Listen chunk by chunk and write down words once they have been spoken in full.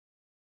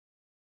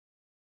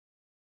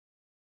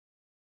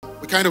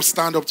kind of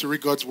stand up to read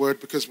God's word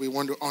because we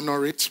want to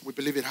honor it. We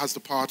believe it has the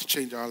power to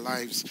change our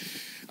lives.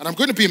 And I'm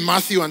going to be in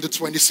Matthew and the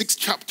 26th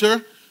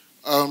chapter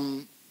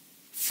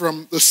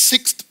from the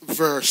 6th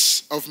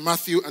verse of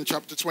Matthew and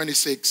chapter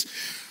 26.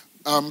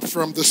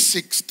 From the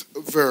 6th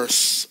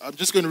verse. I'm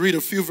just going to read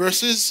a few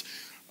verses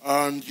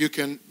and you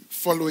can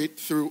follow it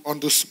through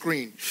on the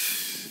screen.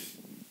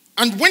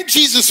 And when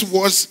Jesus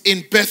was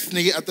in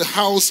Bethany at the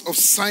house of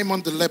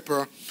Simon the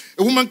leper,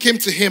 a woman came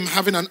to him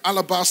having an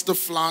alabaster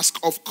flask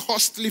of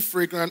costly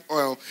fragrant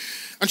oil,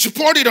 and she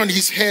poured it on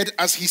his head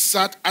as he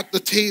sat at the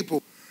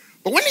table.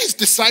 But when his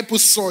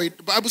disciples saw it,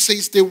 the Bible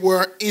says they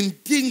were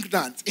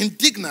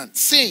indignant,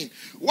 saying,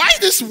 "Why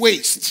this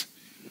waste?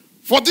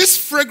 For this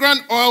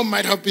fragrant oil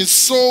might have been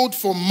sold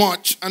for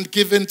much and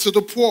given to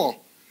the poor."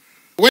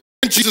 When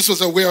Jesus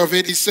was aware of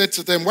it, he said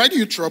to them, "Why do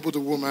you trouble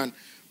the woman?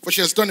 For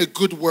she has done a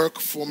good work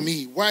for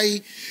me.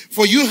 Why?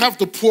 For you have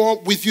the poor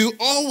with you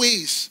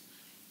always,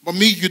 but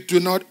me you do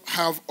not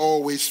have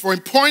always. For in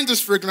pouring this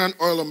fragrant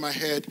oil on my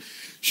head,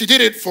 she did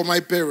it for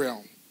my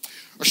burial.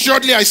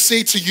 Assuredly I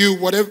say to you,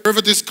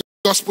 whatever this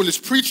gospel is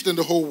preached in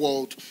the whole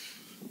world,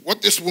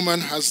 what this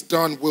woman has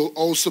done will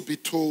also be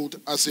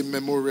told as a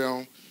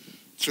memorial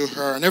to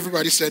her." And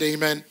everybody said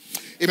amen.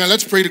 Amen.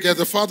 Let's pray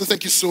together. Father,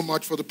 thank you so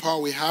much for the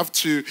power we have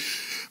to,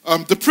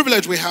 the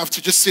privilege we have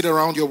to just sit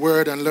around your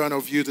word and learn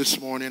of you this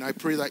morning. I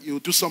pray that you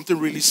do something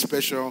really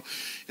special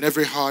in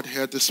every heart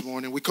here this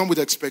morning. We come with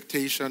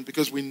expectation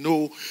because we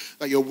know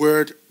that your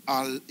word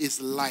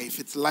is life.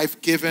 It's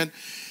life-giving.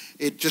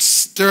 It just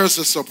stirs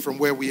us up from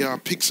where we are,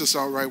 picks us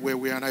out right where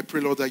we are. And I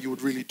pray, Lord, that you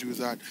would really do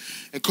that.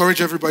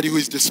 Encourage everybody who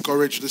is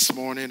discouraged this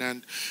morning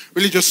and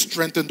really just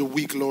strengthen the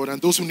weak, Lord.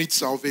 And those who need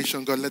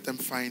salvation, God, let them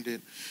find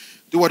it.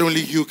 Do what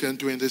only you can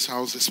do in this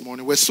house this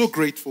morning. We're so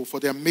grateful for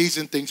the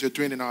amazing things you're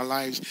doing in our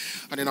lives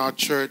and in our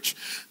church.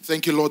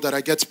 Thank you, Lord, that I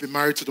get to be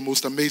married to the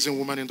most amazing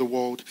woman in the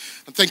world.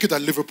 And thank you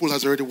that Liverpool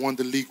has already won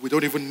the league. We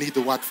don't even need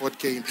the Watford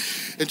game.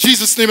 In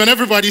Jesus' name, and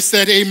everybody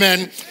said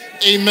amen.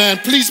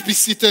 Amen. Please be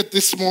seated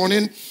this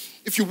morning.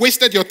 If you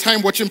wasted your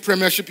time watching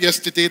Premiership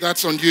yesterday,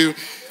 that's on you.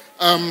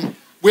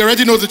 We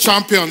already know the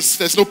champions.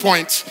 There's no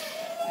point.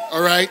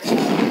 All right?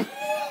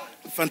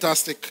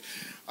 Fantastic.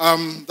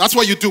 That's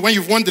what you do. When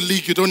you've won the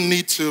league, you don't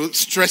need to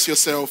stress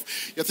yourself.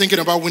 You're thinking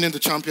about winning the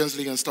Champions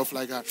League and stuff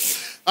like that.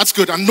 That's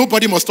good. And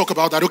nobody must talk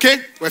about that,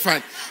 okay? We're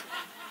fine.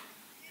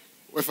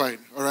 We're fine,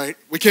 all right?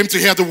 We came to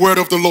hear the word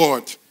of the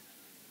Lord.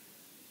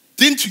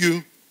 Didn't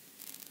you?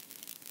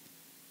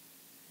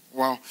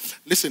 Wow.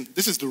 Listen,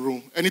 this is the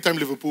rule. Anytime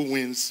Liverpool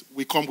wins,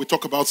 we come, we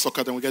talk about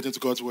soccer, then we get into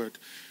God's word.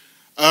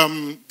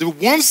 The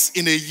once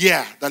in a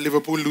year that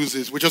Liverpool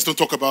loses, we just don't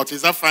talk about it.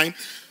 Is that fine?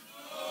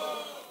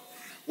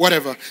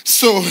 Whatever.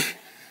 So,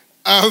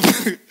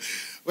 but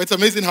it's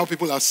amazing how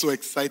people are so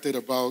excited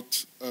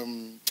about,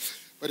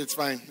 but it's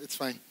fine, it's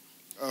fine.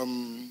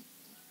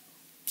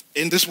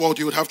 In this world,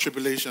 you would have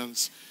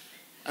tribulations.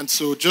 And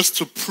so just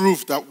to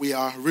prove that we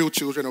are real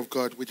children of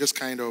God, we just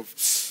kind of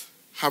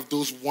have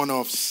those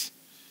one-offs.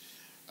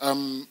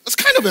 It's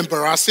kind of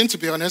embarrassing, to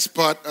be honest,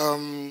 but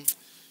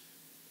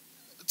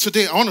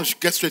today, I want to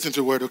get straight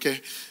into the word,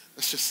 okay?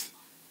 Let's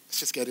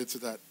just get into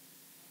that.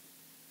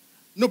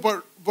 No,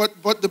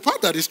 but the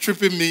part that is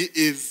tripping me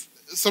is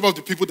some of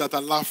the people that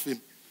are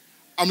laughing.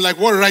 I'm like,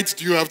 what right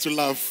do you have to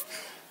laugh?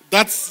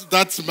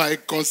 That's my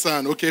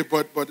concern, okay?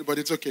 But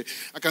it's okay.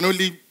 I can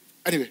only,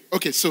 anyway,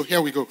 okay, so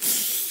here we go.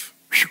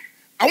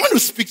 I want to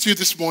speak to you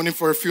this morning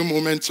for a few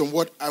moments on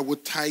what I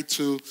would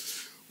title,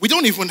 we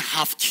don't even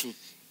have to.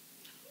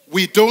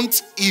 We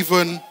don't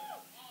even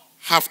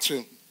have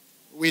to.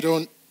 We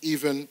don't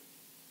even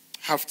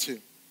have to.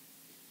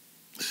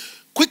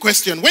 Quick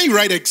question. When you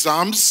write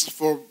exams,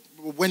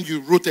 when you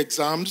wrote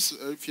exams,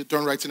 if you're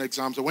done writing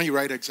exams, or when you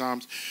write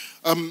exams,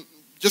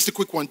 just a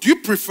quick one. Do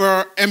you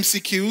prefer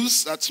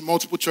MCQs, that's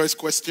multiple choice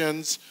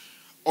questions,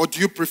 or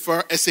do you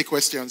prefer essay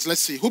questions?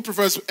 Let's see. Who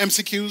prefers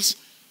MCQs?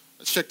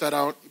 Let's check that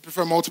out. You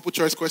prefer multiple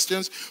choice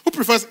questions? Who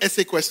prefers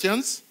essay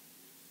questions?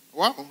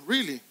 Wow,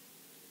 really?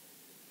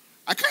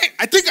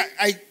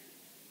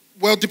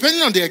 Well,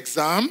 depending on the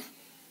exam,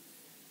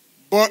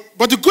 but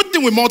the good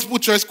thing with multiple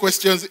choice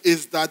questions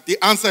is that the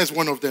answer is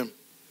one of them.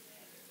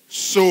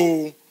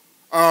 So,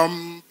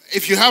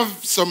 if you have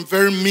some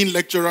very mean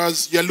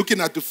lecturers, you're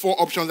looking at the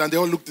 4 options and they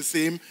all look the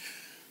same.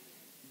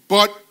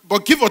 But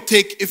give or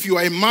take, if you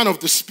are a man of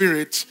the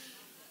spirit,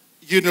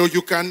 you know,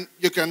 you can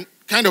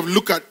kind of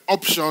look at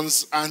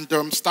options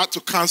and start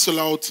to cancel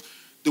out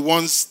the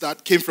ones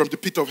that came from the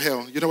pit of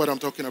hell. You know what I'm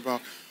talking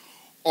about.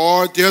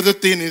 Or the other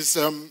thing is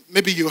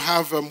maybe you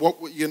have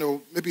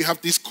maybe you have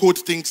these code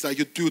things that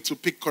you do to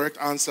pick correct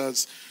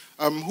answers.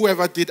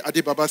 Whoever did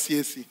Adebaba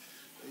CAC,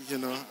 you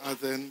know, and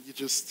then you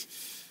just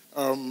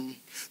that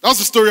was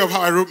the story of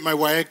how I wrote my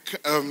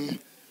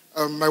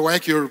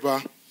WAEC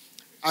Yoruba,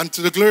 and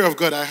to the glory of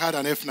God, I had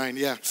an F9.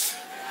 Yeah,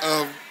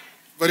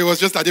 but it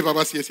was just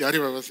Adebaba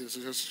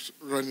CAC, just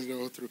running it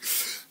all through.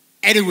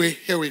 Anyway,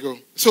 here we go.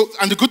 So,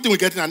 and the good thing with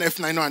getting an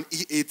F9 or an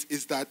E8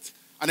 is that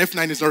an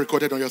F9 is not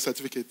recorded on your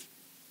certificate.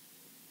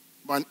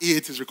 But an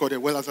E8 is recorded.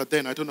 Well, as at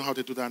then, I don't know how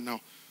they do that now.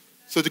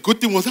 So the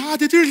good thing was, they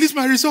didn't release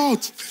my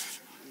result.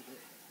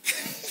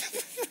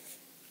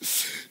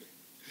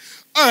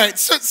 All right,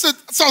 so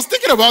I was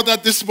thinking about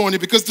that this morning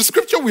because the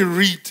scripture we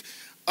read,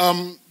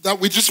 that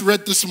we just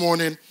read this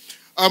morning,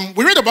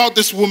 we read about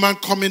this woman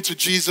coming to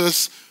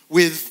Jesus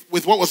with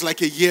what was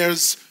like a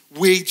year's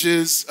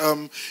wages.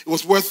 It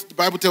was worth, the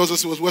Bible tells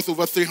us it was worth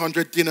over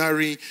 300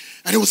 denarii.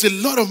 And it was a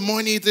lot of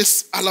money,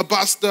 this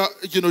alabaster,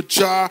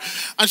 jar.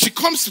 And she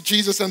comes to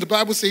Jesus and the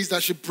Bible says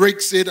that she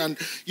breaks it and,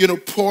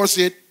 pours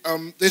it,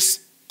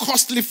 this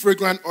costly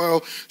fragrant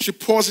oil, she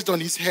pours it on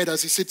his head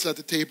as he sits at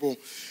the table.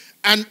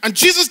 And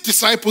Jesus'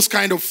 disciples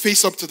kind of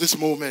face up to this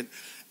moment.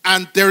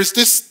 And there is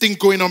this thing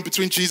going on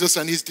between Jesus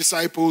and his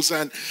disciples.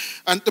 And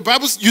the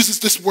Bible uses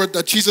this word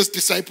that Jesus'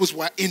 disciples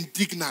were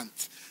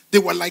indignant. They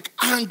were like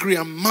angry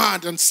and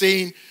mad and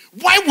saying,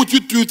 why would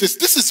you do this?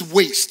 This is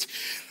waste.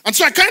 And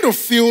so I kind of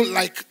feel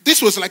like this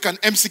was like an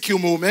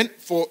MCQ moment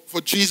for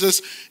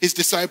Jesus, his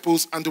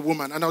disciples, and the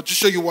woman. And I'll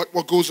just show you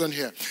what goes on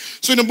here.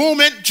 So in a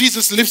moment,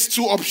 Jesus lists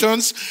two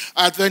options.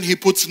 And then he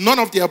puts none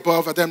of the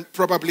above and then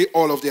probably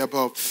all of the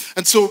above.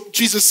 And so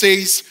Jesus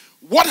says,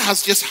 what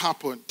has just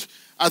happened?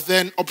 And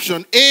then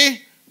option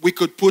A, we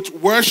could put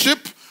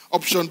worship.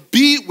 Option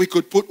B, we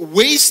could put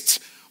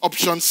waste.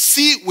 Option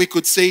C, we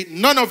could say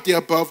none of the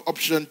above.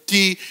 Option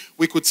D,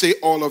 we could say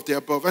all of the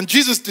above. And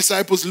Jesus'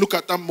 disciples look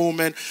at that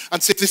moment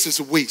and say, this is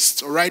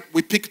waste, all right?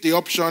 We pick the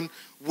option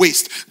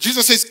waste.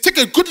 Jesus says, take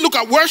a good look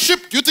at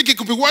worship. Do you think it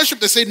could be worship?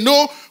 They say,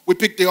 no, we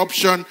pick the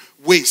option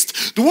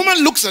waste. The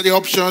woman looks at the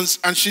options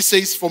and she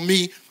says, for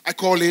me, I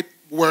call it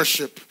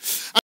worship.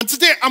 And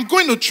today, I'm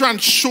going to try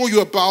and show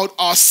you about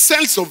our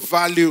sense of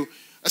value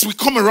as we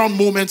come around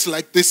moments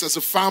like this as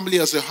a family,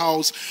 as a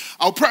house.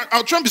 I'll try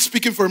and be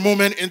speaking for a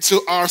moment into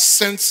our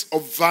sense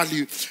of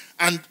value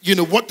and,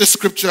 what the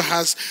scripture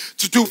has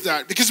to do with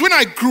that. Because when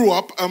I grew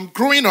up,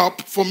 growing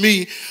up for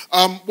me,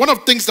 one of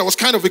the things that was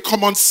kind of a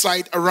common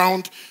sight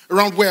around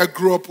where I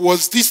grew up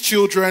was these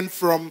children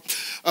from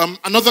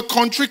another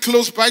country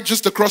close by,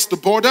 just across the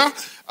border.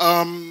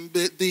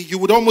 You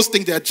would almost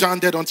think they're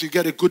janded until you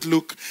get a good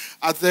look.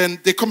 And then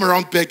they come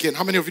around begging.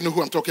 How many of you know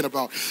who I'm talking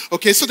about?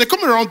 Okay, so they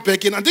come around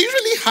begging, and they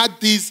usually had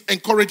these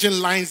encouraging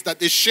lines that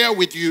they share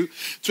with you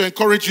to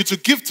encourage you to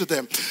give to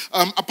them.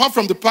 Apart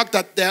from the fact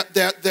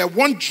that their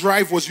one drive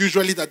was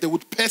usually that they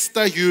would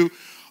pester you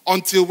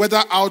until,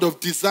 whether out of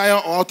desire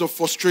or out of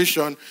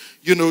frustration,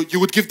 you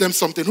would give them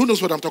something. Who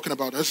knows what I'm talking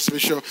about? Let's be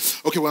sure.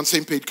 Okay, we're on the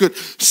same page. Good.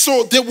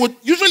 So they would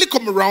usually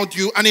come around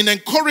you, and in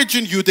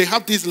encouraging you, they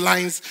have these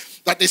lines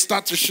that they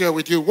start to share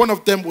with you. One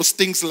of them was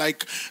things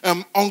like,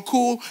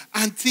 Uncle,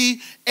 Auntie,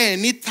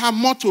 Enita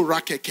moto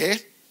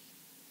rakeke,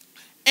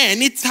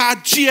 Enita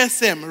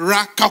GSM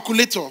ra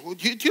calculator.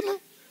 Do you know?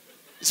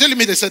 It's only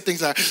me they said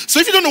things like that. So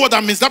if you don't know what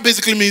that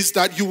basically means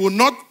that you will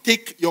not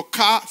take your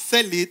car,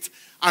 sell it,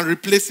 and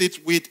replace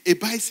it with a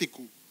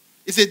bicycle.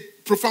 It's a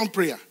profound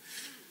prayer.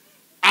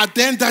 And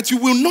then that you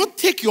will not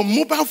take your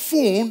mobile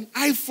phone,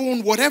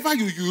 iPhone, whatever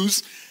you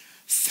use,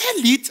 sell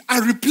it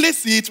and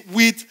replace it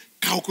with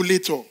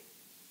calculator.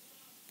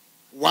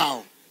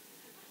 Wow.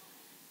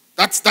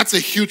 That's a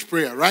huge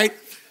prayer, right?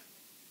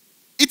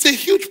 It's a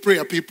huge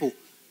prayer, people.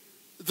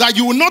 That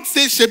you will not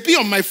say, Shebi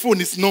on my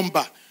phone is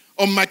number,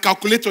 on my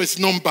calculator is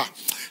number.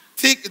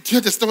 Do you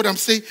understand what I'm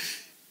saying?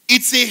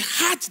 It's a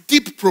heart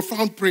deep,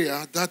 profound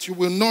prayer that you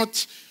will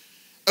not,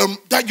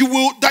 that you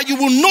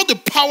will know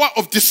the power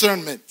of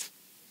discernment.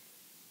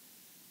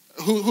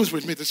 Who's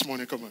with me this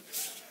morning? Come on.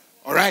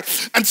 All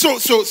right. And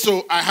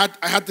so I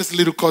had this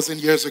little cousin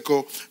years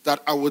ago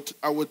that I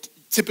would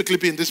typically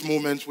be in this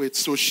moment with.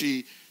 So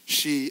she's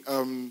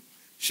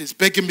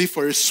begging me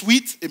for a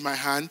sweet in my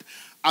hand.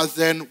 And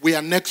then we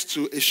are next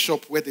to a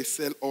shop where they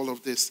sell all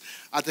of this.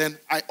 And then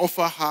I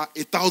offer her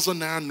 1,000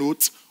 naira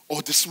note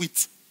or the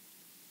sweet.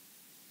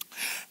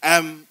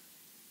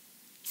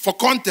 For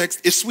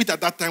context, a sweet at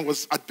that time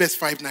was at best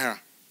 5 naira.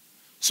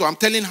 So I'm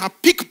telling her,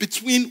 pick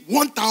between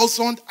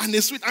 1,000 and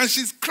a sweet. And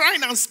she's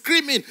crying and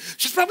screaming.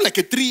 She's probably like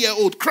a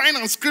 3-year-old, crying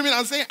and screaming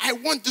and saying, I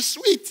want the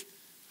sweet.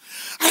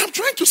 And I'm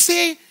trying to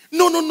say,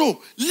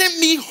 no. Let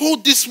me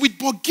hold this sweet,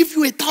 but give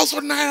you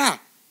 1,000 naira.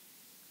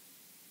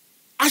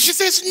 And she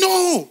says,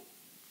 no.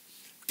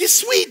 The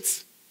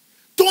sweet.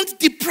 Don't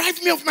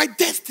deprive me of my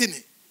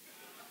destiny.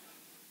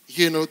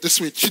 The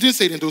sweet. She didn't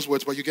say it in those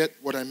words, but you get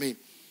what I mean.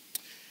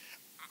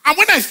 And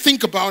when I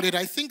think about it,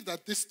 I think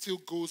that this still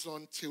goes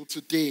on till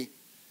today.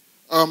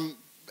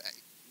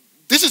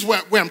 This is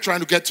where I'm trying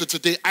to get to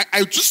today.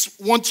 I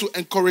just want to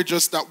encourage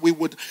us that we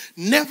would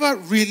never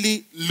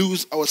really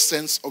lose our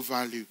sense of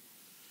value.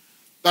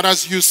 That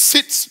as you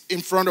sit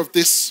in front of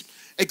this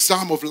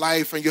exam of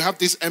life and you have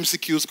these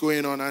MCQs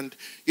going on and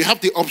you have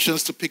the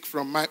options to pick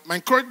from, my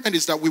encouragement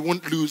is that we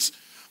won't lose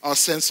our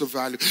sense of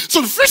value.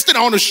 So the first thing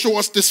I want to show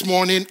us this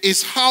morning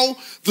is how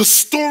the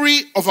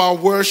story of our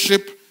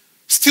worship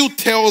still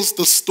tells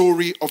the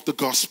story of the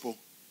gospel.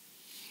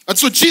 And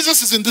so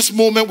Jesus is in this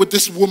moment with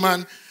this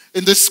woman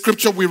in this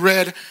scripture we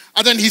read,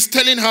 and then he's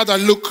telling her that,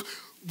 look,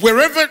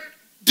 wherever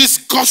this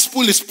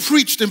gospel is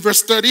preached in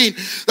verse 13,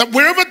 that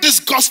wherever this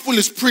gospel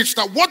is preached,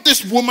 that what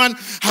this woman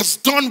has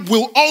done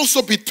will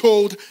also be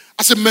told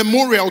as a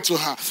memorial to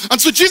her. And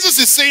so Jesus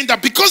is saying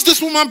that because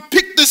this woman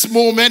picked this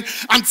moment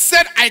and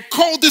said, I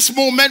call this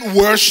moment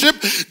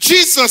worship,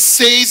 Jesus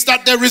says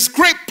that there is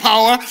great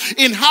power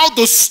in how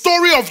the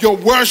story of your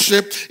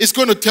worship is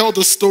going to tell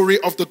the story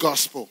of the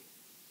gospel.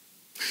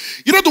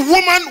 You know, the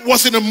woman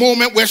was in a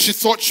moment where she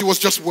thought she was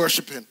just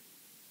worshiping.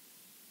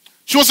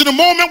 She was in a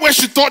moment where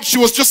she thought she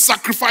was just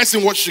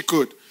sacrificing what she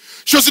could.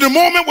 She was in a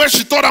moment where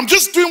she thought, I'm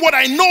just doing what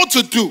I know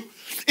to do.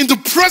 In the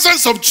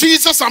presence of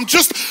Jesus, I'm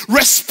just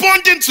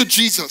responding to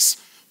Jesus.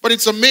 But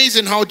it's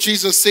amazing how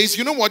Jesus says,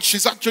 you know what?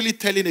 She's actually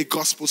telling a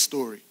gospel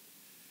story.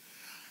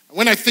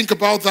 When I think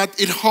about that,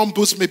 it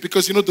humbles me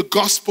because, you know, the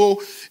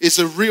gospel is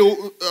a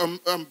real...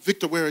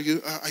 Victor, where are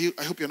you?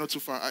 I hope you're not too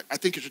far. I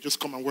think you should just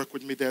come and work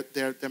with me.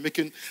 They're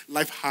making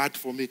life hard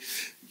for me,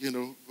 you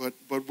know.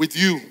 But with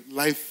you,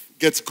 life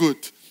gets good.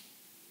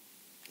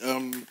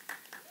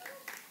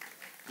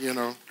 You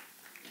know.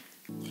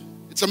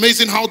 It's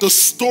amazing how the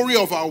story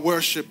of our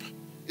worship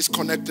is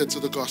connected to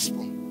the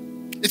gospel.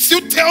 It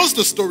still tells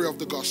the story of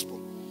the gospel.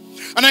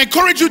 And I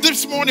encourage you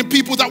this morning,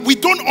 people, that we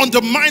don't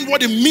undermine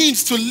what it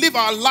means to live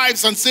our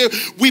lives and say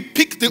we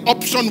pick the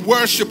option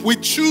worship. We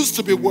choose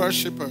to be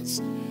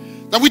worshipers.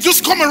 That we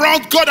just come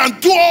around God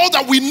and do all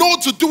that we know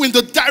to do in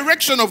the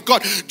direction of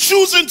God.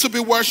 Choosing to be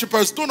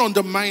worshipers. Don't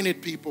undermine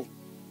it, people.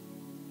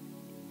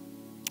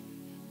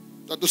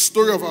 That the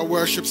story of our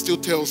worship still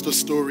tells the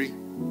story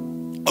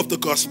of the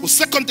gospel.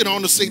 Second thing I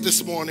want to say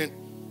this morning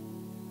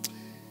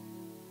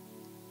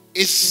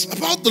is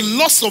about the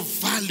loss of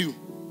value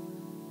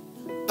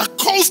that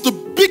calls the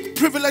big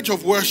privilege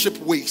of worship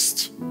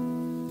waste.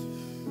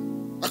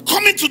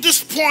 Coming to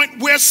this point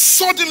where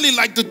suddenly,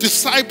 like the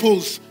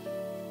disciples,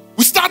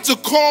 we start to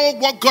call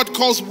what God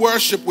calls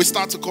worship, we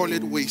start to call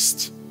it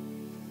waste.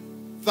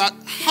 That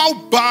how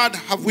bad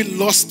have we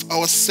lost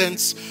our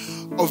sense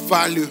of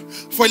value?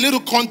 For a little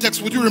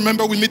context, would you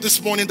remember with me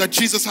this morning that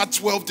Jesus had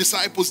 12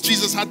 disciples,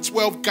 Jesus had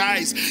 12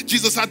 guys,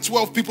 Jesus had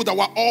 12 people that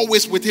were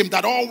always with him,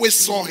 that always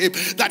saw him,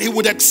 that he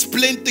would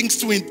explain things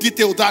to in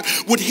detail, that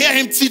would hear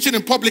him teaching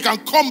in public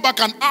and come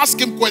back and ask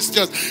him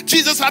questions.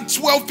 Jesus had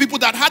 12 people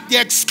that had the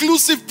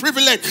exclusive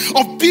privilege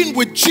of being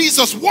with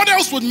Jesus. What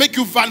else would make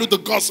you value the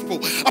gospel?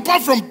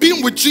 Apart from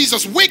being with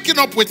Jesus, waking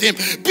up with him,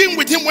 being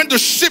with him when the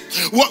ship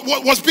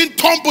was being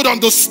tumbled on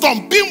the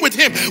storm, being with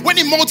him when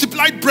he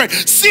multiplied bread,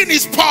 seeing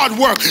his power at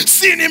work,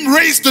 seeing him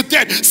raise the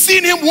dead,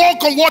 seeing him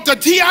walk on water.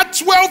 He had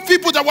 12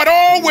 people that were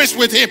always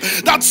with him,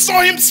 that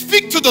saw him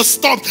speak to the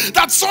storms,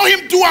 that saw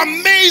him do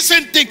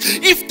amazing things.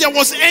 If there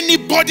was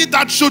anybody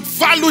that should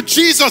value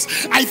Jesus,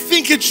 I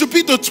think it should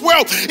be the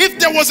 12. If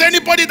there was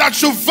anybody that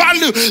should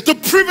value the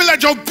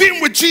privilege of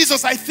being with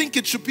Jesus, I think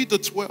it should be the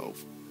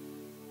 12.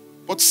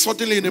 But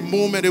suddenly in a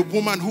moment, a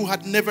woman who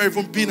had never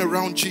even been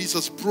around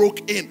Jesus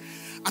broke in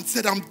and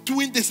said, I'm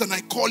doing this and I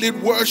call it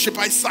worship.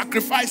 I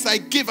sacrifice, I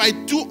give, I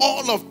do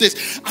all of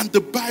this. And the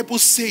Bible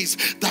says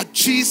that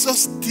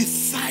Jesus'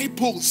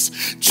 disciples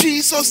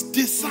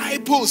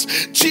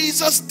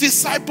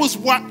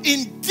were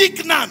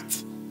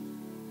indignant.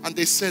 And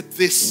they said,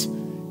 this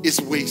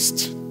is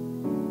waste.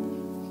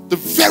 The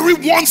very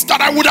ones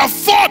that I would have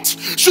thought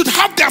should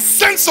have their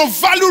sense of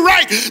value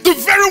right. The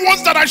very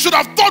ones that I should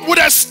have thought would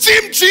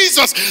esteem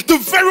Jesus. The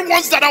very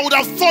ones that I would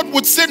have thought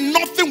would say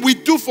nothing we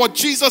do for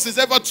Jesus is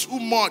ever too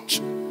much.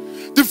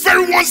 The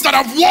very ones that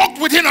have walked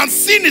with him and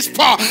seen his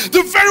power.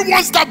 The very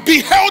ones that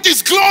beheld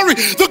his glory.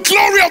 The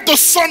glory of the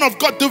Son of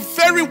God. The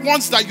very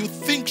ones that you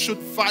think should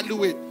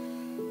value it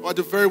are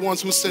the very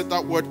ones who said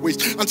that word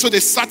waste. And so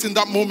they sat in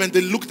that moment,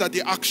 they looked at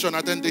the action,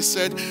 and then they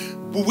said,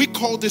 will we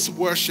call this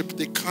worship?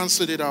 They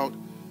canceled it out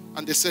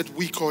and they said,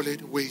 we call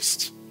it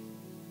waste.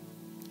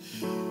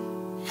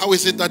 How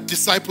is it that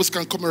disciples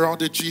can come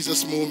around a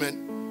Jesus moment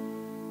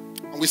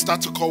and we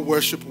start to call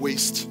worship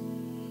waste?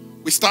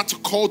 We start to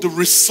call the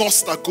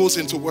resource that goes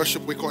into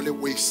worship, we call it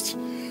waste.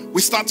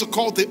 We start to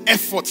call the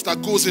effort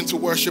that goes into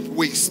worship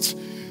waste.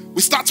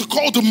 We start to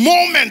call the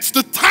moment,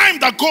 the time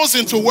that goes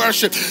into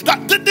worship,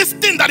 that this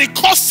thing that it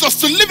costs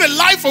us to live a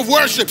life of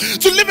worship,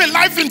 to live a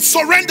life in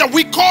surrender,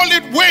 we call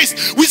it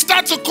waste. We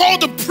start to call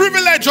the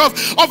privilege of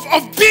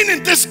being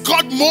in this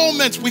God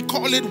moment, we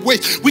call it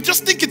waste. We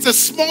just think it's a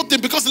small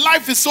thing because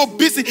life is so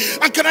busy.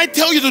 And can I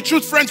tell you the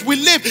truth, friends? We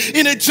live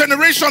in a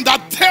generation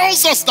that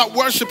tells us that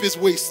worship is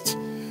waste.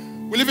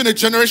 We live in a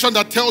generation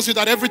that tells you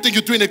that everything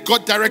you do in a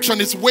God direction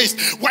is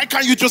waste. Why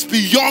can't you just be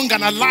young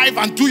and alive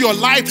and do your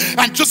life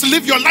and just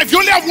live your life? You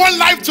only have one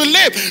life to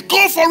live.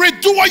 Go for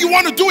it. Do what you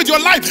want to do with your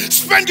life.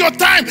 Spend your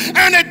time,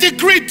 earn a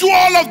degree, do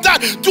all of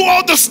that. Do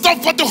all the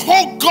stuff, but the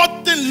whole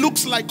God thing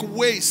looks like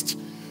waste.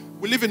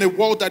 We live in a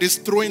world that is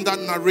throwing that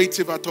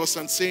narrative at us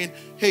and saying,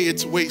 hey,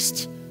 it's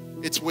waste.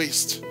 It's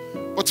waste.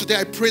 But today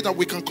I pray that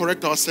we can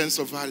correct our sense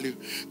of value.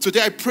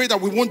 Today I pray that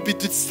we won't be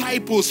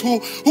disciples who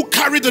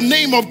carry the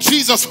name of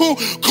Jesus, who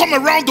come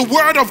around the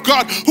word of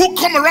God, who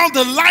come around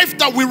the life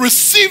that we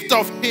received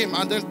of him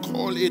and then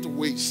call it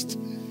waste.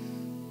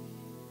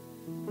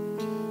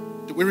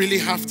 Do we really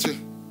have to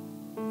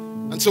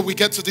And so we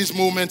get to this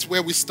moment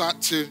where we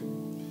start to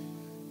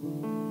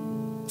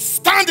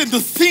stand in the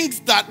things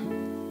that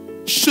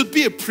should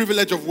be a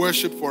privilege of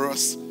worship for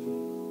us.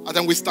 And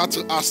then we start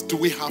to ask, do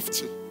we have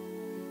to?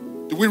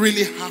 Do we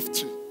really have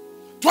to?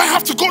 Do I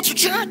have to go to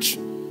church?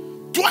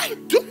 Do I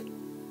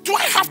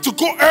have to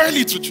go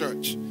early to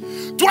church?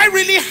 Do I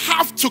really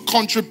have to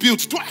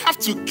contribute? Do I have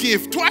to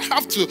give? Do I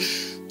have to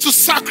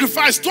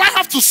sacrifice? Do I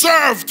have to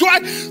serve? Do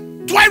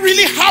I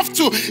really have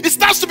to? It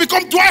starts to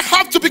become, do I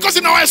have to? Because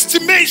in our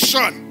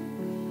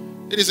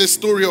estimation, it is a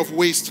story of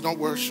waste, not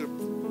worship.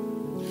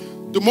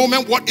 The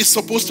moment what is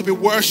supposed to be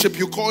worship,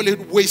 you call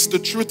it waste. The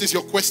truth is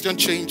your question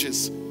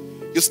changes.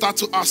 You start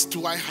to ask,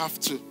 do I have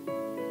to?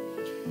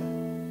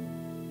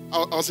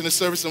 I was in a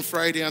service on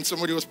Friday and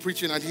somebody was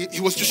preaching and he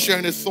was just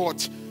sharing a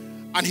thought.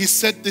 And he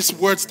said these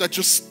words that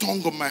just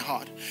stung on my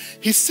heart.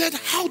 He said,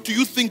 how do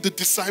you think the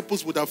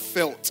disciples would have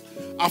felt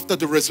after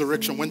the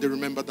resurrection when they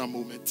remembered that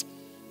moment?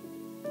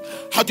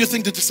 How do you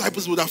think the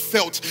disciples would have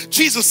felt?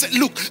 Jesus said,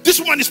 look, this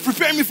woman is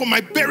preparing me for my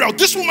burial.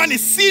 This woman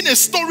is seeing a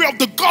story of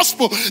the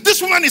gospel.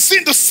 This woman is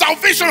seeing the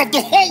salvation of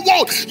the whole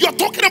world. You're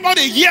talking about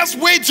a year's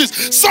wages.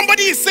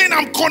 Somebody is saying,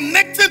 I'm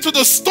connected to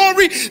the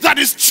story that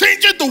is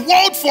changing the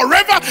world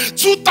forever.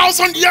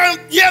 2,000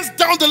 years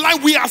down the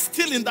line, we are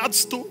still in that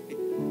story.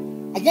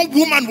 And one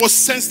woman was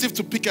sensitive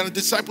to pick, and the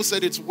disciple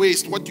said, it's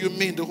waste. What do you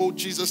mean? The whole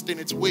Jesus thing,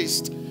 it's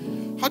waste.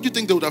 How do you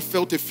think they would have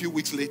felt a few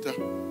weeks later?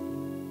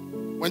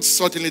 When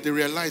suddenly they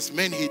realized,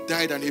 man, he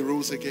died and he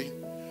rose again.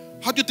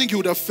 How do you think you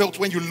would have felt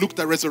when you looked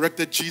at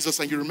resurrected Jesus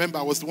and you remember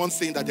I was the one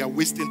saying that they are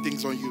wasting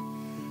things on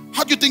you?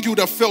 How do you think you would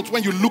have felt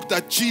when you looked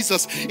at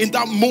Jesus in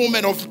that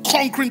moment of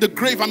conquering the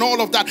grave and all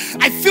of that?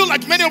 I feel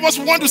like many of us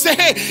want to say,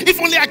 hey, if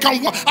only I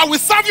can, I will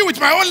serve you with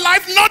my own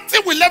life.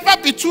 Nothing will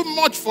ever be too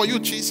much for you,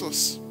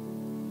 Jesus.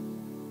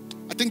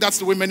 I think that's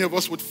the way many of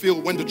us would feel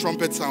when the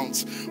trumpet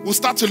sounds. We'll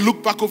start to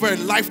look back over a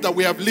life that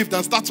we have lived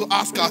and start to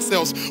ask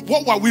ourselves,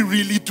 what were we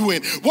really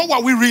doing? What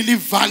were we really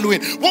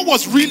valuing? What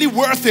was really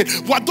worth it?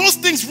 Were those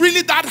things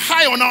really that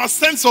high on our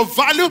sense of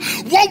value?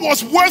 What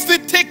was worth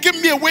it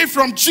taking me away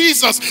from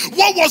Jesus?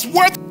 What was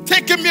worth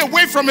taking me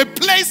away from a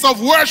place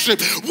of worship?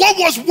 What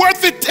was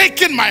worth it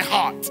taking my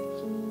heart?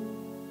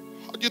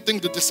 How do you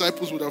think the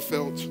disciples would have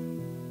felt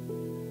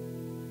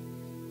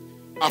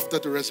after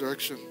the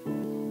resurrection?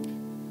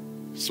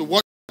 So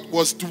what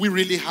was, do we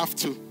really have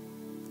to?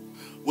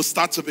 Will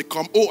start to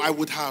become, oh, I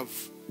would have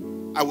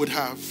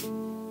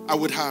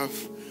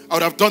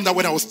done that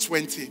when I was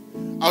 20.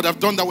 I would have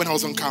done that when I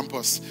was on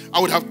campus. I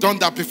would have done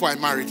that before I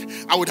married.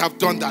 I would have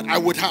done that. I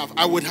would have.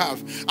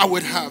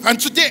 And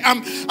today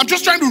I'm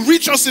just trying to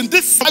reach us in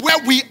this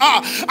where we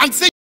are and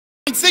say,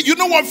 you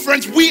know what,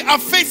 friends, we are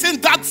facing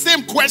that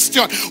same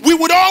question. We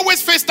would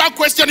always face that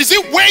question. Is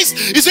it waste?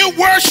 Is it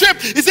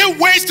worship? Is it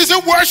waste? Is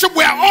it worship?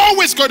 We are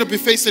always going to be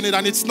facing it,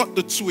 and it's not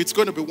the two. It's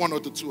going to be one or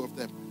the two of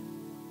them.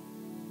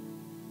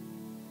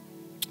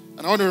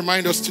 And I want to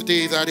remind us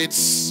today that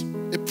it's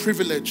a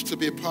privilege to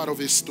be a part of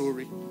His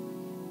story.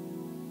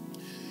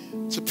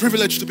 It's a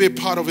privilege to be a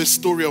part of His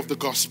story of the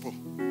gospel.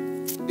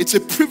 It's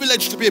a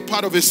privilege to be a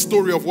part of His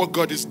story of what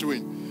God is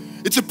doing.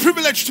 It's a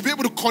privilege to be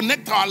able to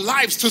connect our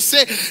lives to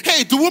say,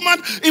 hey, the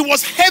woman, it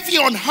was heavy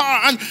on her.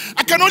 And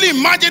I can only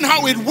imagine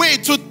how it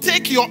weighed to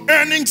take your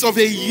earnings of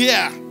a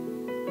year.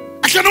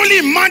 I can only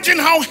imagine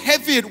how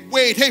heavy it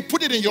weighed. Hey,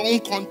 put it in your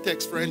own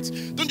context, friends.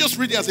 Don't just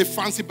read it as a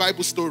fancy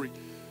Bible story.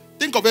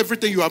 Think of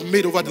everything you have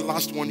made over the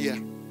last 1 year.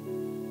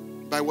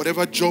 By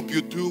whatever job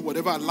you do,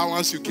 whatever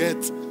allowance you get,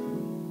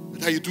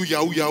 whether you do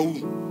yahoo.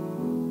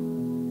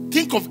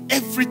 Think of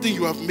everything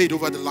you have made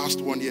over the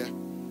last 1 year.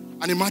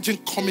 And imagine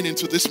coming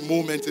into this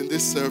moment in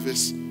this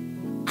service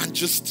and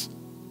just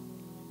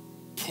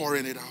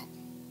pouring it out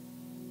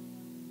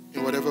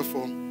in whatever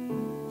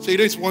form. So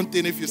it's one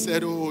thing if you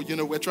said, oh,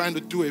 we're trying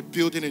to do a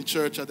building in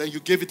church and then you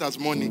give it as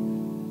money.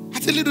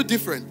 That's a little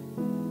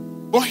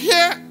different. But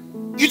here,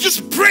 you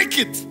just break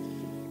it.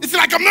 It's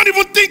like, I'm not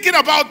even thinking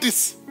about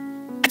this.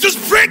 I just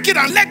break it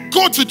and let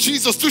go to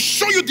Jesus to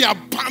show you the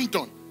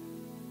abandon.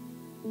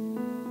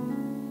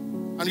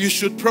 And you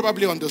should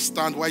probably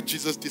understand why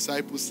Jesus'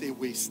 disciples say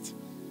waste.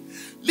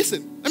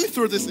 Listen, let me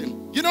throw this in.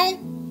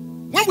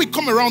 When we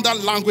come around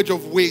that language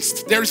of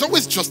waste, there is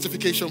always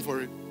justification for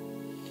it.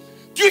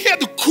 Do you hear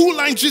the cool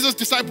line Jesus'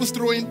 disciples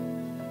throw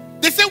in?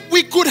 They say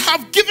we could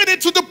have given it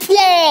to the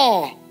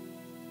poor.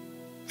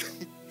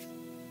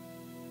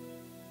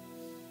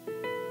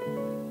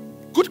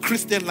 Good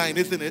Christian line,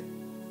 isn't it?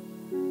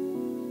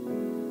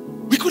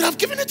 We could have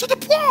given it to the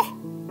poor.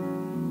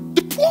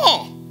 The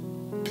poor.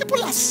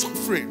 People are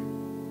suffering.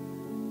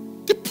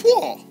 The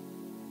poor.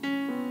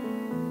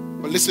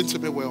 But listen to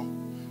me well.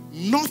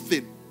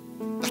 Nothing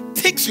that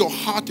takes your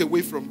heart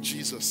away from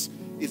Jesus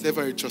is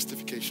ever a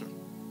justification.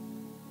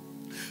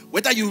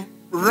 Whether you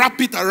wrap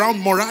it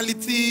around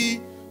morality,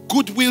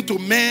 goodwill to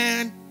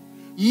man,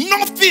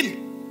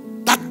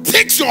 nothing that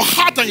takes your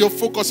heart and your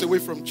focus away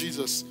from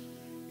Jesus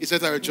is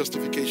ever a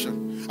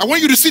justification. I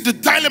want you to see the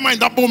dilemma in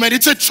that moment.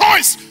 It's a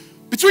choice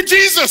between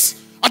Jesus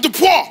and the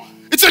poor.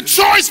 It's It's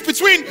a choice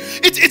between,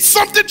 it's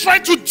something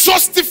trying to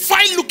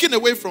justify looking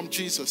away from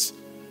Jesus.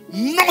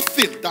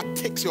 Nothing that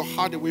takes your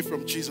heart away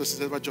from Jesus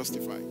is ever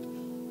justified.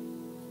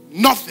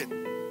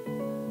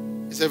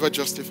 Nothing is ever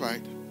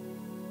justified.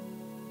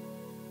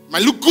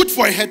 Might look good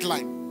for a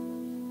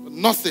headline, but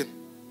nothing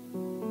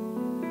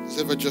is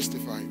ever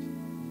justified.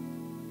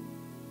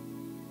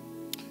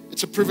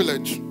 It's a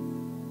privilege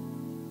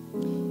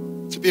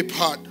to be a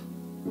part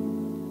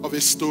of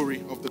a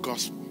story of the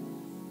gospel.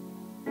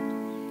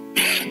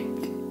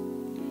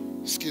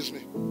 Excuse me.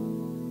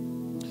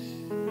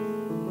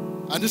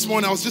 And this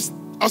morning I was just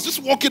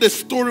walking a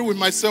story with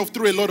myself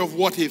through a lot of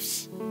what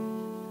ifs.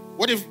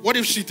 What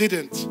if she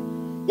didn't?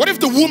 What if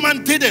the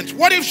woman didn't?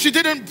 What if she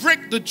didn't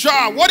break the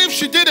jar? What if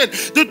she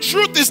didn't? The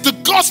truth is the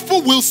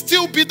gospel will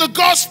still be the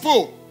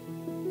gospel.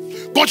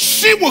 But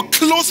she will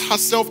close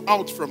herself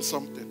out from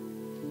something.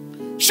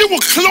 She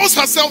will close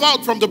herself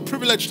out from the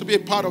privilege to be a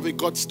part of a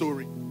God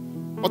story.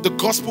 But the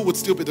gospel would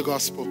still be the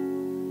gospel.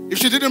 If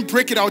she didn't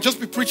break it, I would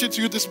just be preaching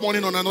to you this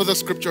morning on another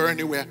scripture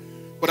anywhere.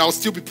 But I will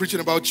still be preaching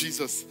about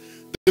Jesus.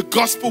 The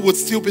gospel would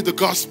still be the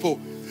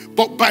gospel.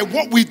 But by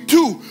what we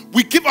do,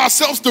 we give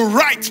ourselves the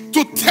right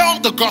to tell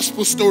the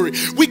gospel story.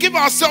 We give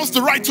ourselves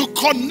the right to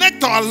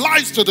connect our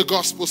lives to the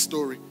gospel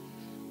story.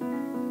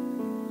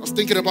 I was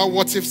thinking about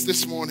what ifs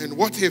this morning.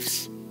 What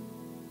ifs?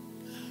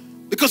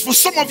 Because for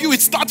some of you,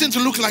 it's starting to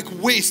look like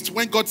waste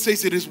when God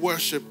says it is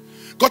worship.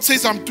 God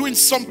says, I'm doing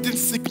something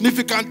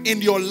significant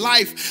in your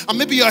life. And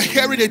maybe you're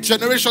hearing a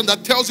generation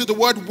that tells you the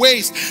word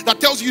waste,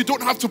 that tells you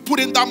don't have to put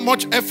in that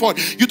much effort.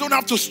 You don't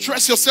have to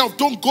stress yourself.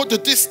 Don't go the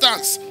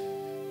distance.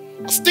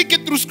 I was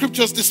thinking through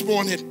scriptures this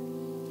morning.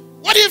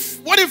 What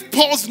if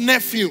Paul's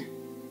nephew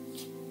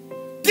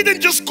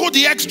didn't just go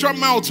the extra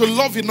mile to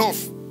love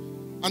enough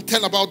and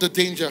tell about the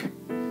danger?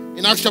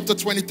 In Acts chapter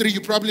 23, you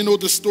probably know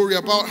the story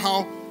about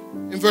how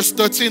in verse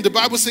 13, the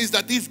Bible says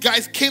that these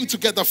guys came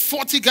together,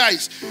 40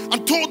 guys,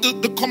 and told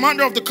the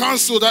commander of the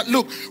council that,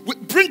 look,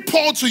 bring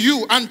Paul to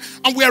you and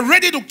we are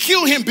ready to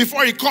kill him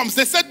before he comes.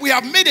 They said, we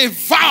have made a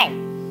vow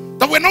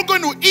that we're not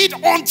going to eat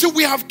until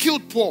we have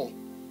killed Paul.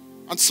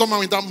 And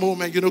somehow in that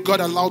moment,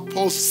 God allowed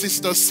Paul's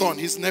sister's son,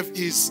 his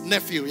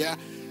nephew,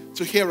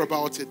 to hear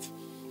about it.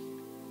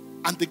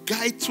 And the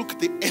guy took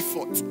the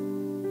effort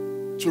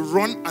to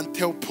run and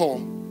tell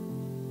Paul,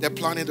 they're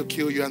planning to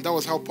kill you. And that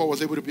was how Paul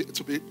was able to be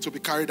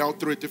carried out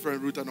through a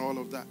different route and all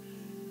of that.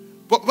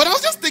 But I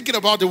was just thinking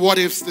about the what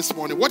ifs this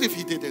morning. What if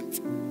he didn't?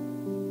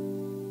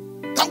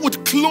 That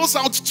would close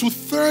out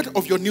 2/3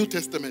 of your New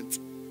Testament.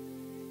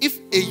 If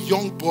a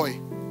young boy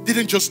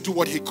didn't just do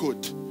what he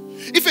could.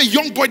 If a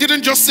young boy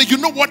didn't just say, you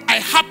know what, I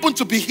happen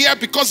to be here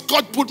because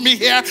God put me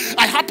here.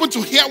 I happen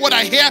to hear what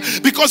I hear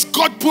because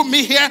God put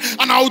me here,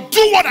 and I'll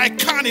do what I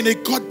can in a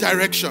God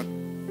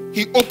direction.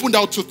 He opened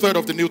out 2/3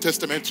 of the New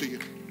Testament to you.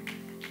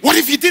 What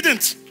if he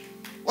didn't?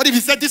 What if he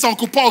said, this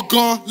Uncle Paul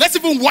gone? Let's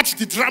even watch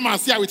the drama and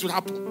see how it would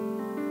happen.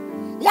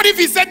 What if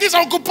he said, this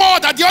Uncle Paul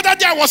that the other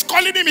day I was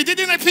calling him, he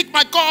didn't pick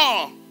my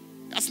call.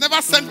 He has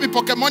never sent me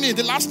pocket money in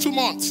the last 2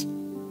 months.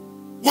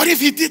 What if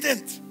he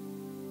didn't?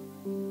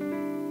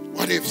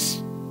 What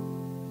ifs?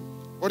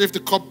 What if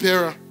the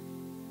cupbearer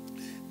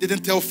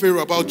didn't tell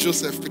Pharaoh about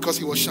Joseph because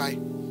he was shy?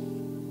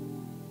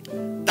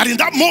 That in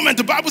that moment,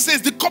 the Bible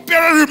says the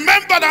cupbearer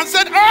remembered and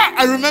said,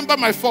 I remember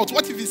my fault.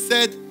 What if he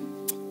said,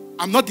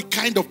 I'm not the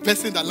kind of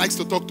person that likes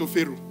to talk to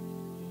Pharaoh?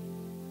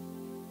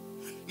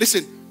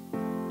 Listen,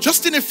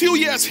 just in a few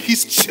years,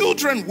 his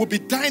children will be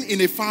dying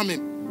in a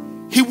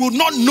famine. He will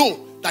not know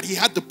that he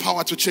had the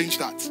power to change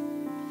that.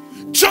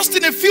 Just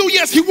in a few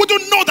years, he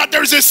wouldn't know that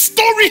there is a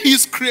story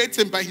he's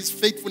creating by his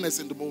faithfulness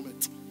in the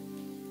moment.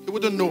 He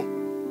wouldn't know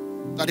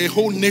that a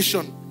whole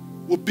nation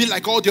would be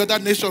like all the other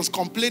nations,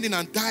 complaining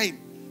and dying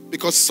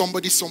because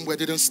somebody somewhere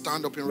didn't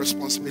stand up in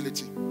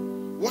responsibility.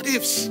 What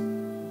ifs?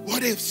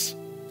 What ifs?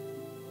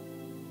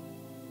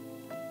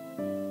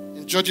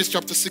 In Judges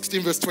chapter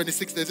 16 verse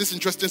 26, there's this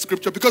interesting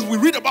scripture because we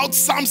read about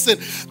Samson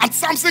and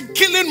Samson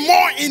killing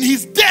more in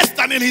his death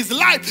than in his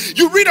life.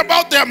 You read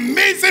about the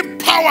amazing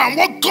power and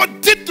what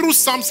God did through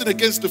Samson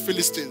against the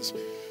Philistines.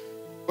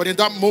 But in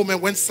that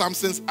moment when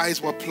Samson's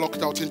eyes were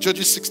plucked out, in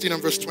Judges 16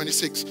 and verse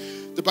 26,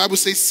 the Bible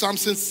says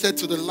Samson said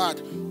to the lad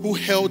who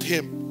held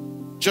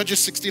him, Judges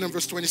 16 and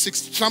verse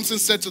 26, Samson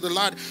said to the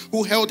lad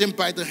who held him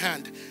by the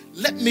hand,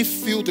 let me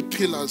feel the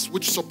pillars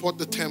which support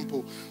the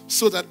temple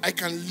so that I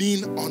can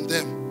lean on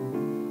them.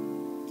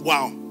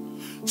 Wow.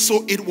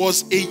 So it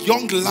was a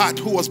young lad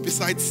who was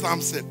beside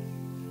Samson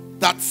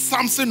that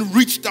Samson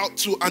reached out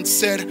to and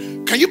said,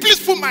 can you please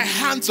put my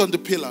hands on the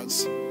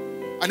pillars?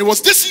 And it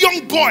was this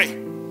young boy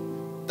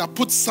that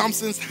put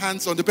Samson's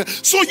hands on the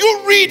pillars. So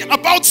you read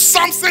about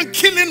Samson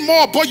killing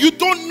more, but you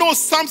don't know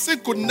Samson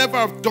could never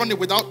have done it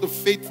without the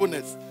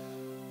faithfulness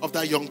of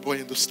that young boy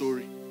in the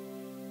story.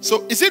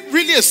 So is it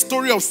really a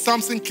story of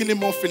Samson killing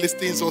more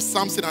Philistines or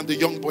Samson and the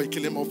young boy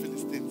killing more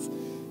Philistines?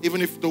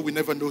 Even if though we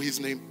never know his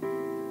name.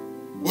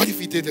 What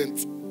if he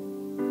didn't?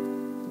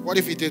 What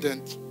if he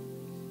didn't?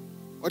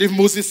 What if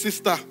Moses'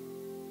 sister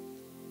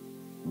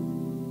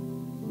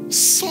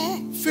saw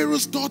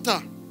Pharaoh's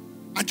daughter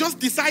and just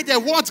decided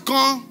what's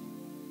gone.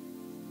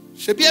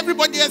 Maybe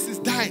everybody else is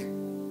dying.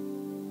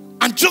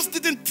 And just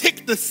didn't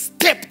take the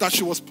step that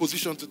she was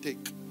positioned to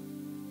take.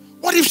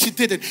 What if she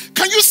didn't?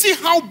 Can you see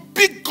how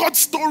big God's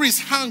stories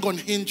hang on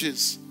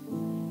hinges?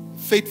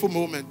 Faithful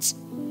moments.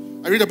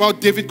 I read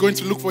about David going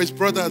to look for his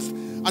brothers.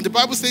 And the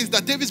Bible says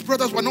that David's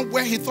brothers were not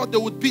where he thought they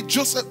would be.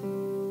 Joseph's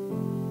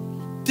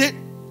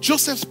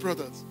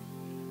brothers.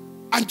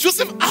 And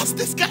Joseph asked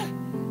this guy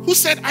who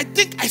said, I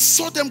think I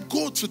saw them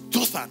go to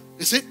Dothan.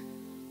 Is it?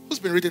 Who's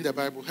been reading the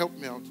Bible? Help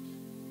me out.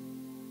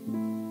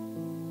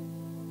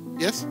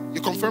 Yes?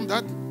 You confirm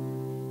that?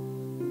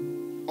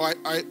 Or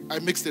I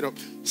mixed it up.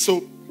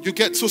 So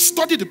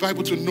study the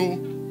Bible to know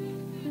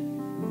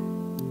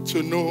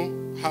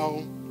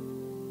how,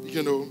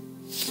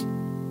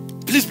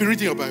 please be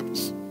reading your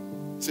Bibles.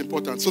 It's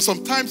important. So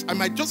sometimes I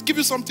might just give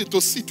you something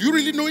to see. Do you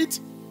really know it?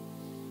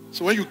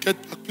 So when you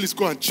get back, please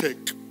go and check.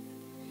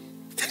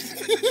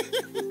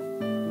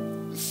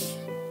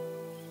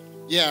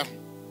 Yeah,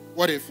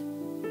 what if?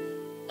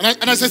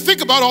 And as I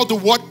think about all the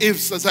what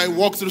ifs as I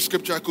walk through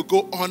scripture, I could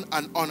go on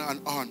and on and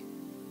on.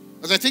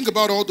 As I think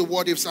about all the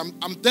what ifs, I'm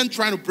then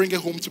trying to bring it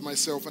home to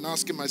myself and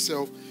asking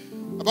myself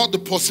about the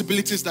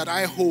possibilities that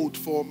I hold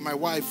for my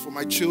wife, for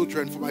my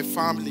children, for my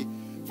family,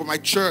 for my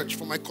church,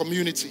 for my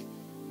community.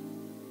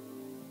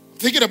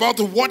 Thinking about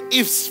the what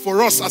ifs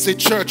for us as a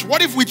church.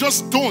 What if we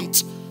just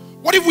don't?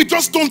 What if we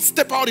just don't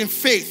step out in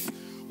faith?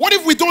 What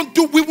if we don't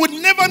do? We would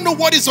never know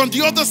what is on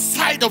the other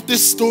side of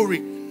this story.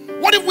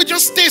 What if we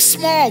just stay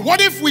small?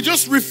 What if we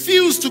just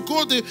refuse to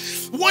go there?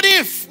 What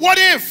if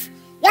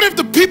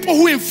the people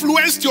who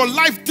influenced your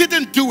life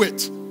didn't do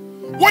it?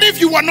 What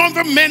if you were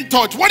never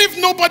mentored? What if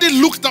nobody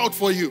looked out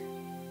for you?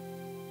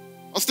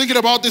 I was thinking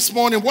about this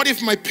morning, what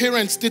if my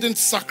parents didn't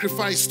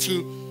sacrifice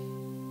to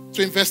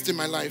invest in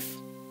my life?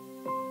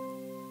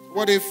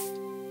 What if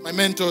my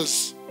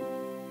mentors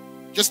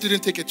just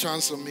didn't take a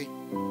chance on me?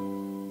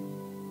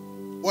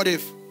 What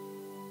if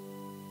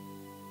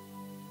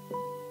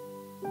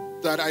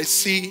that I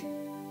see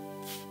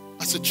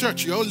as a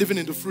church, you're all living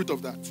in the fruit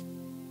of that?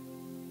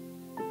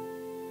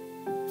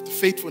 The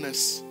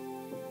faithfulness.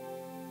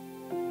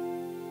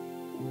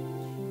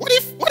 What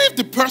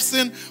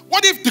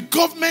if the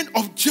government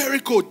of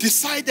Jericho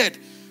decided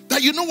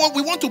that, you know what,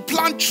 we want to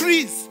plant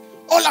trees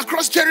all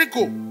across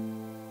Jericho.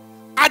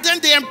 And then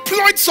they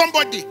employed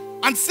somebody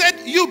and said,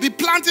 you'll be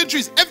planting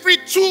trees every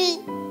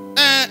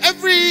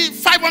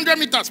 500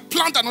 meters,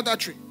 plant another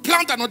tree,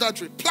 plant another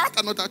tree, plant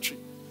another tree.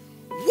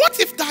 What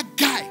if that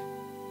guy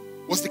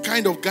was the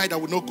kind of guy that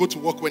would not go to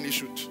work when he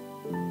should?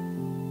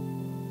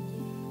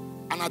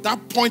 And at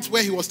that point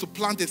where he was to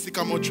plant a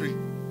sycamore tree,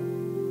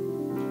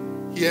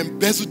 he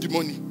embezzled the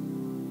money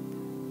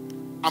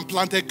and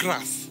planted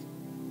grass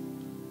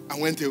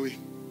and went away.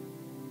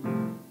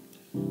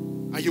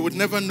 And you would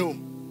never know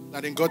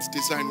that in God's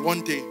design,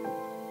 one day,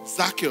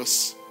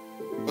 Zacchaeus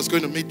was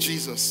going to meet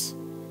Jesus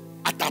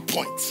at that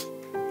point.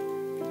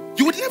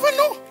 You would never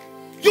know.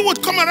 You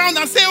would come around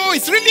and say, oh,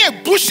 it's really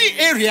a bushy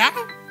area.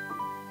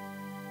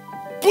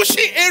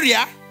 Bushy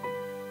area.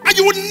 And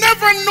you would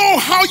never know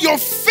how your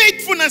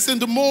faithfulness in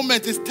the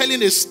moment is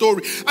telling a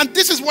story. And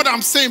this is what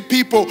I'm saying,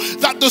 people,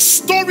 that the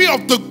story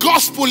of the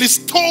gospel is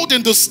told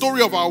in the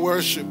story of our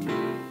worship.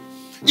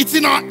 It's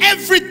in our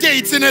everyday.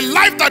 It's in a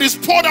life that is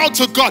poured out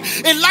to God.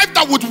 A life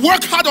that would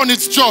work hard on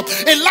its job.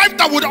 A life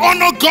that would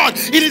honor God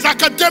in his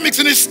academics,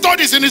 in his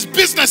studies, in his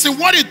business, in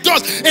what it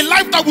does. A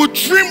life that would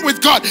dream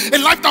with God. A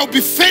life that would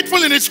be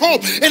faithful in its home.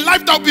 A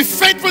life that would be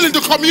faithful in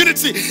the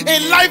community. A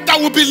life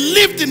that would be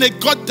lived in a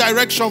God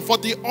direction for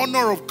the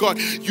honor of God.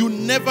 You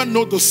never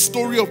know the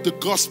story of the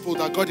gospel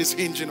that God is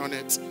hinging on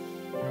it.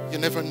 You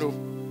never know.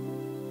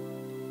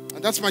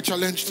 And that's my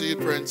challenge to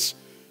you, friends.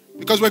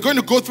 Because we're going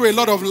to go through a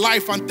lot of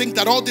life and think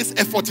that all this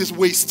effort is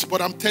waste.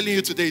 But I'm telling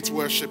you today, it's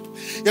worship.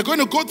 You're going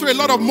to go through a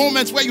lot of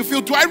moments where you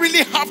feel, do I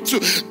really have to?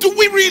 Do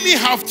we really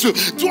have to?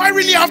 Do I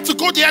really have to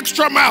go the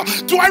extra mile?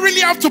 Do I really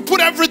have to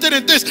put everything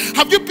in this?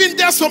 Have you been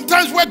there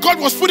sometimes where God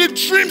was putting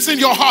dreams in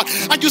your heart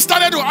and you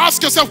started to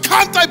ask yourself,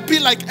 can't I be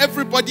like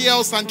everybody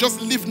else and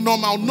just live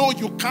normal? No,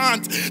 you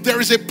can't. There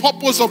is a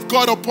purpose of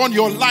God upon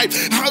your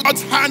life.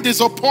 God's hand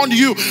is upon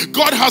you.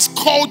 God has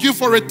called you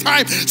for a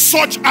time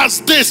such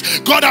as this.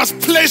 God has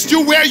placed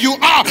you where you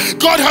are.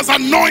 God has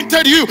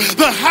anointed you.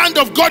 The hand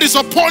of God is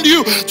upon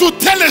you to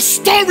tell a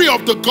story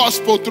of the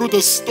gospel through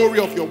the story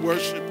of your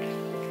worship.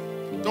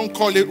 Don't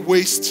call it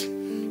waste.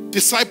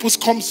 Disciples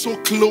come so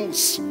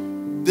close.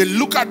 They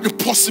look at the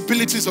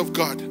possibilities of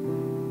God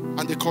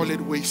and they call it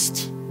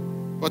waste.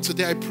 But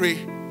today I pray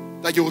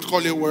that you would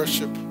call it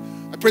worship.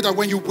 I pray that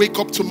when you wake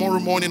up tomorrow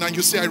morning and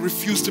you say, I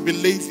refuse to be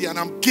lazy and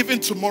I'm giving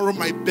tomorrow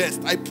my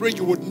best, I pray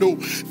you would know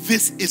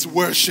this is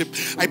worship.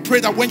 I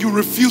pray that when you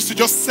refuse to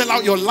just sell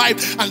out your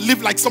life and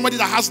live like somebody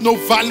that has no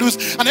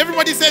values and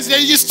everybody says, yeah,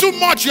 it's too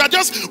much, you are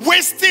just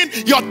wasting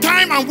your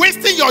time and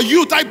wasting your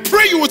youth, I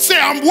pray you would say,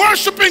 I'm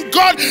worshiping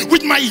God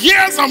with my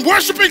years, I'm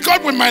worshiping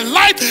God with my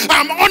life,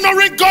 I'm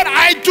honoring God.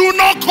 I do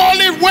not call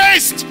it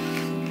waste.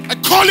 I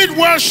call it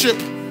worship.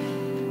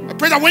 I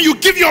pray that when you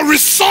give your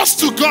resource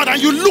to God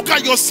and you look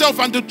at yourself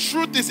and the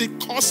truth is it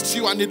costs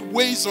you and it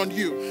weighs on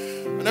you.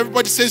 And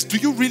everybody says, do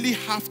you really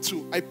have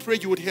to? I pray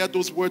you would hear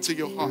those words in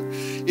your heart.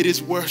 It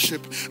is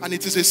worship. And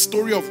it is a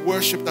story of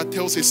worship that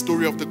tells a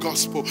story of the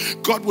gospel.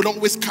 God will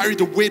always carry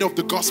the weight of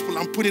the gospel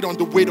and put it on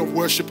the weight of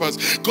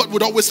worshipers. God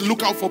would always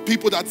look out for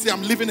people that say,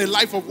 I'm living a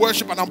life of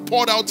worship and I'm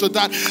poured out to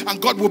that.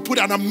 And God will put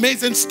an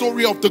amazing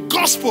story of the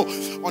gospel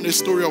on a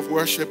story of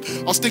worship.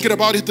 I was thinking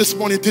about it this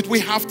morning. Did we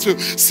have to?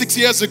 6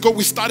 years ago,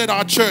 we started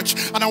our church.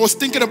 And I was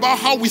thinking about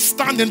how we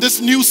stand in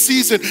this new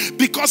season.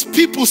 Because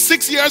people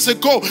 6 years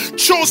ago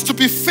chose to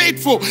be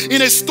faithful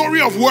in a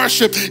story of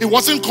worship. It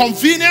wasn't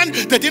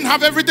convenient. They didn't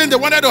have everything they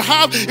wanted to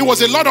have. It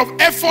was a lot of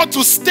effort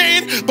to stay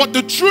in. But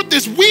the truth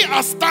is we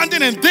are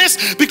standing in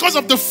this because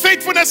of the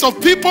faithfulness of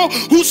people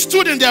who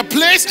stood in their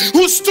place,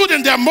 who stood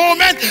in their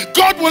moment.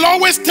 God will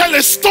always tell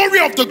a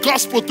story of the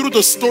gospel through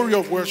the story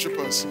of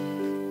worshipers.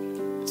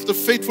 It's the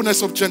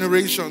faithfulness of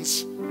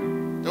generations.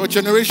 There were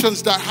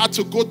generations that had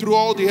to go through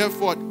all the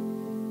effort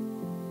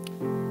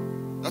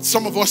that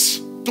some of us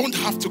don't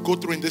have to go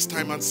through in this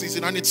time and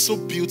season, and it's so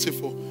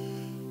beautiful.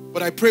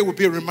 But I pray it will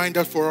be a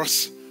reminder for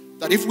us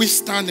that if we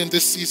stand in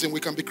this season, we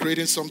can be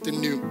creating something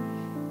new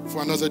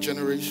for another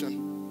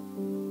generation.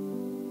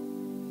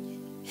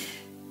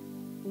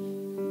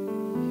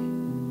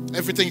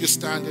 Everything you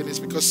stand in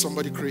is because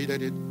somebody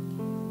created it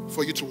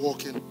for you to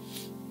walk in.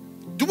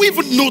 Do we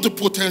even know the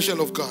potential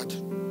of God?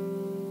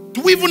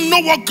 Do we even know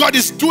what God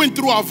is doing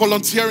through our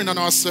volunteering and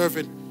our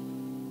serving?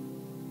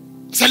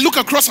 As I look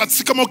across at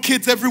Sycamore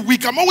kids every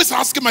week, I'm always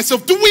asking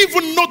myself, do we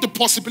even know the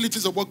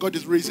possibilities of what God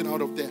is raising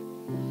out of there?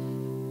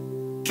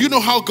 Do you know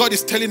how God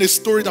is telling a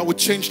story that will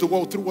change the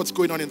world through what's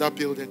going on in that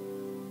building?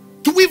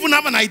 Do we even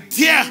have an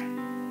idea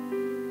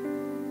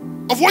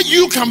of what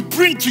you can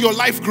bring to your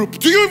life group?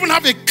 Do you even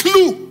have a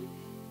clue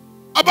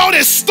about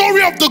a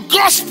story of the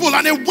gospel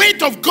and a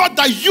weight of God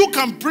that you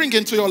can bring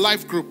into your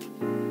life group?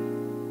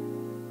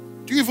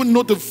 Do you even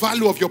know the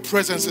value of your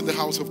presence in the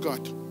house of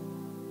God?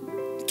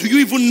 Do you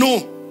even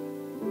know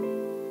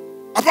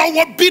about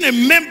what being a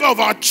member of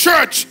our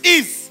church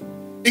is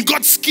in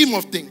God's scheme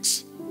of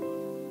things?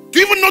 Do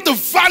you even know the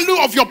value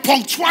of your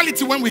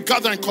punctuality when we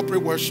gather in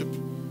corporate worship?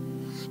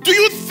 Do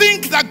you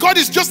think that God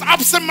is just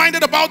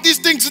absent-minded about these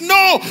things?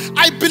 No,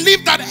 I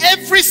believe that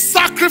every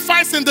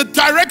sacrifice in the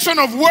direction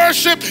of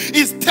worship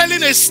is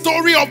telling a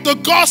story of the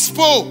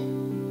gospel.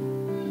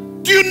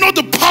 Do you know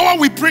the power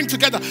we bring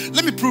together?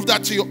 Let me prove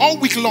that to you. All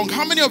week long,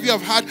 how many of you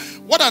have had,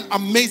 what an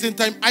amazing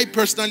time I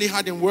personally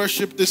had in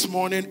worship this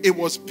morning. It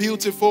was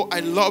beautiful.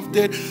 I loved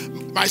it.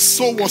 My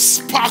soul was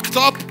sparked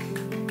up.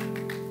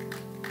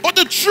 But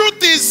the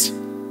truth is,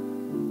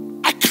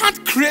 I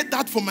can't create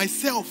that for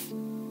myself.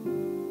 Who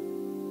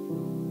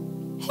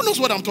knows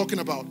what I'm talking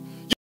about?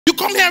 You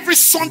come here every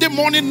Sunday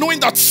morning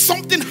knowing that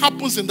something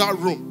happens in that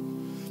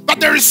room.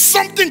 That there is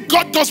something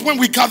God does when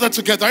we gather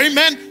together.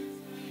 Amen?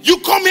 You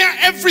come here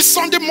every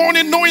Sunday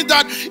morning knowing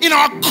that in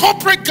our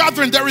corporate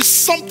gathering, there is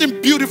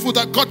something beautiful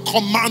that God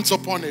commands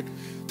upon it.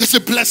 There's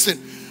a blessing.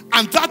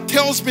 And that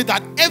tells me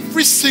that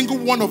every single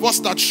one of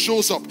us that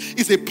shows up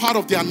is a part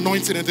of the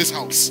anointing in this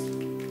house.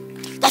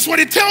 That's what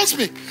it tells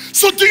me.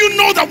 So do you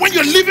know that when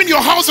you're leaving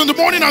your house in the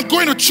morning and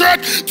going to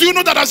church, do you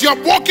know that as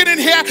you're walking in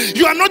here,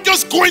 you are not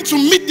just going to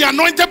meet the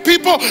anointed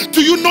people?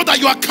 Do you know that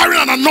you are carrying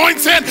an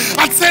anointing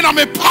and saying, I'm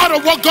a part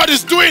of what God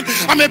is doing.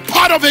 I'm a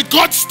part of a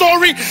God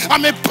story.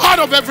 I'm a part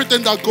of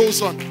everything that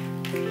goes on.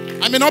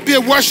 I may not be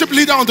a worship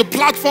leader on the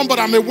platform, but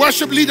I'm a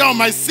worship leader on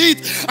my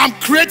seat. I'm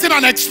creating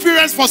an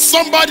experience for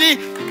somebody.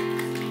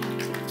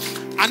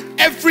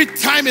 And every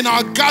time in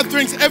our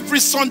gatherings,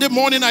 every Sunday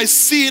morning, I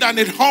see it and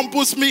it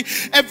humbles me.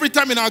 Every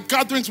time in our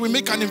gatherings, we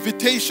make an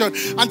invitation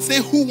and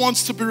say, who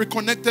wants to be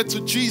reconnected to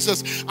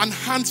Jesus? And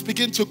hands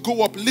begin to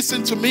go up.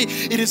 Listen to me.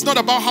 It is not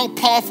about how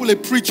powerful a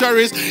preacher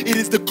is. It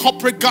is the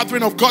corporate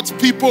gathering of God's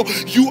people.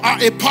 You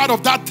are a part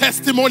of that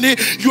testimony.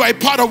 You are a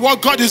part of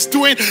what God is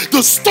doing.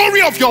 The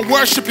story of your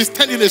worship is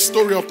telling a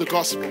story of the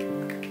gospel.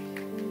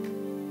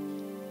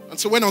 And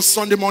so when on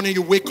Sunday morning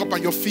you wake up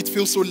and your feet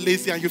feel so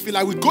lazy and you feel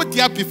like we go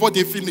there before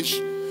they finish.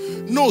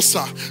 No,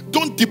 sir.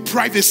 Don't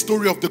deprive a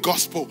story of the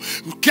gospel.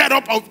 Get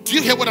up. Do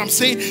you hear what I'm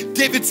saying?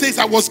 David says,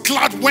 I was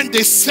glad when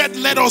they said,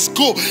 let us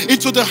go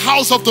into the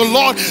house of the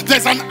Lord.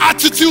 There's an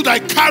attitude I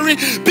carry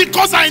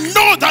because I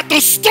know that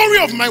the story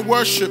of my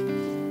worship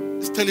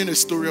is telling a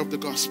story of the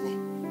gospel.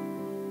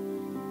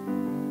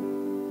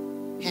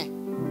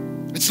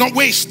 It's not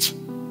waste.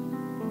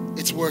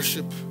 It's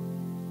worship.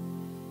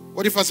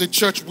 What if as a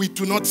church we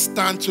do not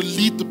stand to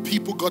lead the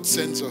people God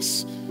sends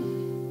us?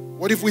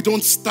 What if we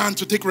don't stand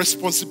to take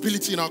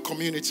responsibility in our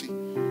community?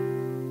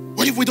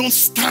 What if we don't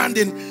stand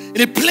in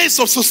a place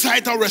of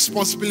societal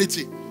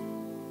responsibility?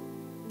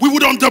 We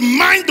would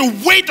undermine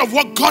the weight of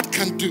what God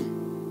can do.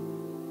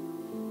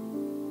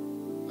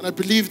 And I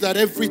believe that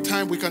every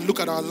time we can look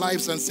at our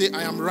lives and say,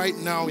 I am right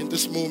now in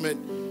this moment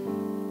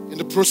in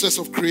the process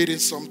of creating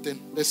something.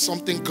 There's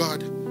something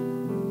God.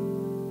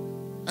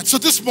 And so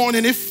this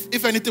morning,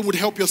 if anything would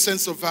help your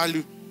sense of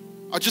value,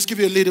 I'll just give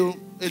you a little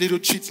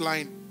cheat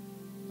line.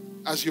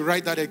 as you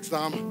write that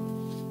exam,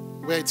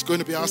 where it's going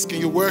to be asking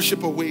you,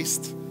 worship or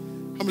waste?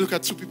 Let me look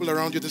at two people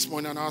around you this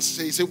morning and ask,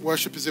 say, is it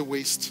worship, is it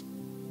waste?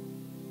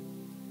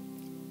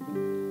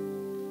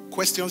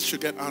 Questions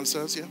should get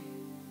answers, yeah?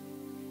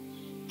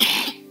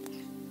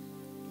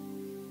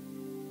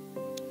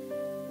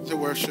 Is it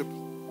worship?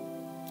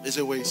 Is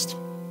it waste?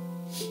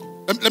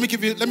 Let me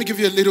give you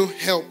a little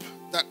help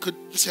that could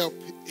just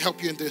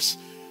help you in this.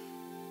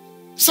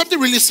 Something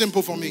really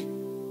simple for me.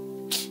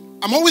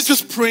 I'm always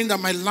just praying that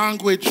my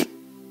language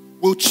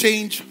will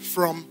change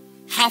from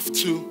have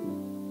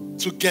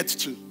to get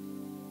to.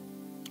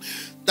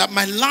 That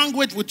my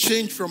language will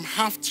change from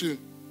have to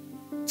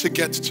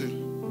get to.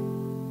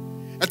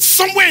 And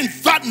somewhere in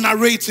that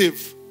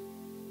narrative,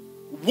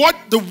 what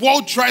the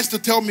world tries to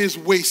tell me is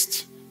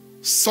waste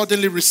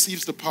suddenly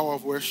receives the power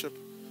of worship.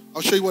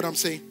 I'll show you what I'm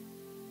saying.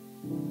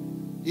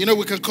 You know,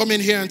 we can come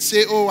in here and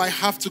say, oh, I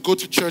have to go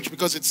to church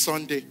because it's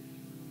Sunday.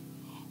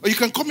 Or you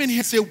can come in here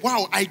and say,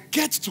 wow, I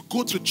get to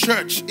go to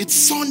church. It's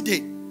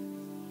Sunday.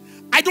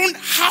 I don't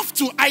have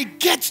to, I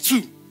get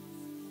to.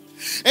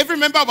 Every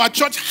member of our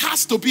church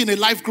has to be in a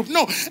life group.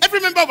 No, every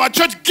member of our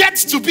church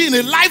gets to be in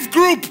a life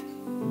group.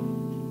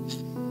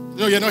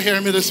 No, you're not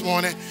hearing me this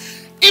morning.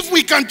 If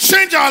we can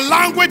change our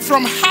language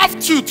from have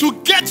to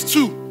get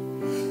to,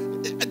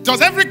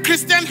 does every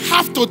Christian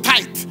have to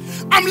tithe?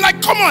 I'm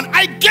like, come on,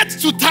 I get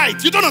to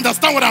tithe. You don't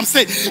understand what I'm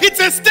saying. It's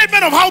a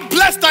statement of how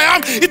blessed I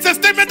am. It's a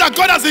statement that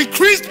God has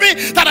increased me,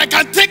 that I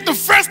can take the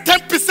first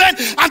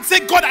 10% and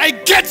say, God, I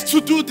get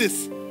to do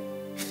this.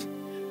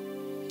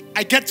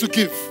 I get to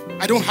give.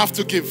 I don't have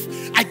to give.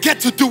 I get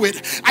to do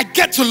it. I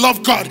get to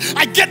love God.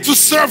 I get to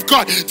serve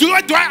God. Do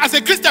I as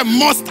a Christian,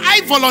 must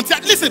I volunteer?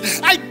 Listen,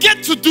 I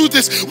get to do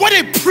this. What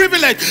a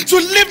privilege to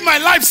live my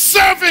life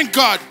serving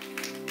God.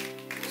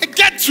 I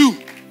get to.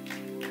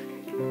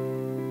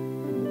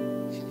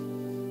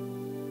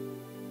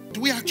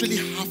 Do we actually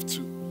have to?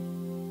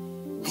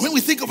 And when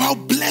we think of how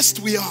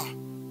blessed we are,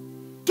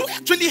 do we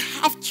actually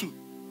have to?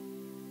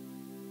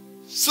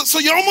 So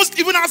you're almost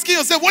even asking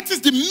yourself, what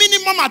is the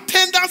minimum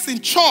attendance in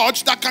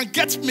church that can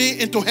get me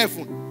into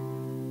heaven?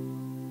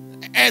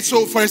 And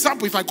so, for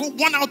example, if I go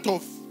 1 out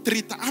of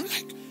 3 times, I'm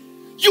like,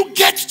 you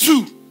get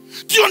to.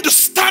 Do you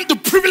understand the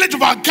privilege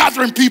of our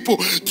gathering, people?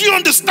 Do you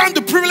understand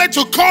the privilege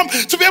to come,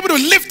 to be able to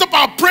lift up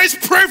our praise,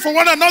 pray for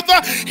one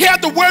another, hear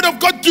the word of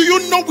God? Do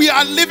you know we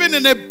are living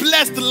in a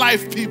blessed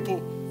life,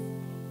 people?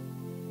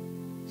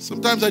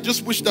 Sometimes I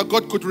just wish that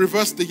God could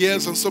reverse the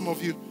years on some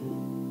of you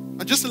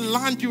and just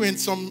land you in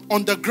some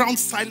underground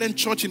silent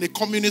church in a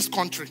communist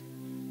country.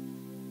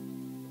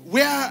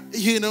 Where,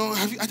 you know,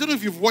 I don't know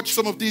if you've watched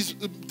some of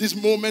these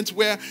moments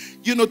where,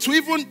 you know, to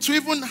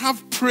even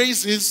have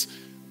praises,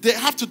 they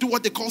have to do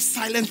what they call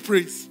silent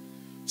praise.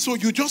 So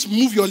you just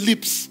move your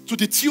lips to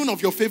the tune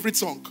of your favorite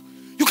song.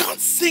 You can't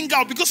sing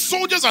out because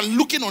soldiers are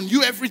looking on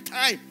you every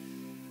time.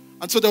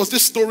 And so there was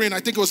this story, and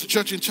I think it was a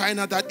church in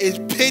China, that a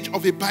page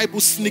of a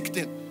Bible sneaked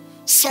in.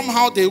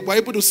 Somehow they were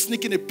able to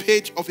sneak in a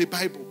page of a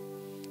Bible.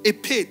 A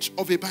page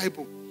of a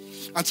Bible.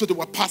 And so they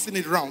were passing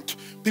it around.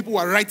 People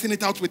were writing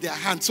it out with their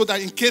hands so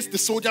that in case the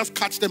soldiers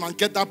catch them and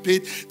get that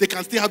page, they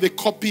can still have a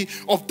copy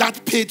of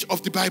that page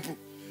of the Bible.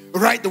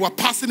 Right? They were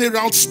passing it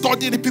around,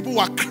 studying it. People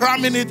were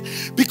cramming it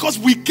because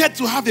we get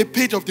to have a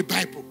page of the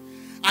Bible.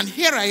 And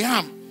here I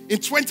am in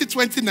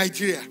 2020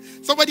 Nigeria.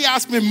 Somebody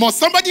asked me, must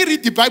somebody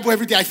read the Bible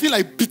every day? I feel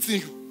like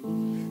beating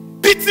you.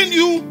 Beating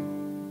you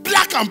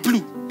black and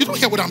blue. You don't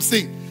hear what I'm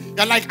saying.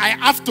 You're like, I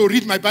have to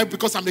read my Bible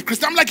because I'm a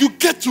Christian. I'm like, you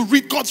get to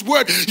read God's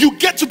word. You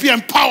get to be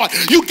empowered.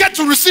 You get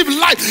to receive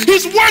life.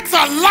 His words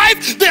are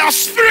life. They are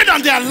spirit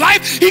and they are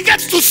life. He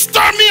gets to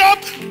stir me up.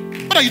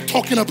 What are you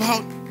talking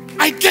about?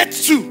 I get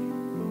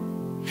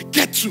to. I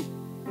get to.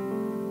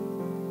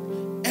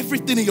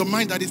 Everything in your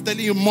mind that is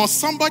telling you, must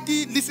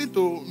somebody listen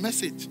to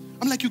message?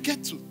 I'm like, you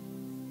get to.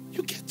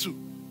 You get to.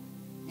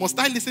 Must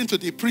I listen to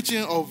the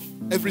preaching of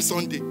every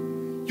Sunday?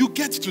 You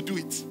get to do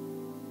it.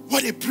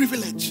 What a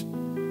privilege.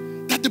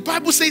 That the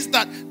Bible says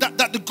that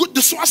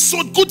the sower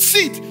sowed good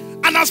seed.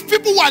 And as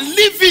people were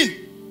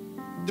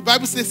living, the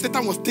Bible says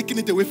Satan was taking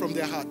it away from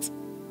their heart.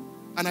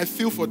 And I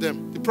feel for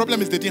them. The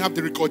problem is they didn't have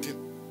the recording.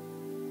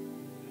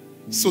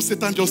 So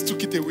Satan just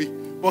took it away.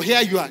 But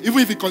here you are. Even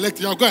if he collects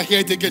it, you're going to hear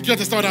it again. Do you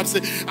understand what I'm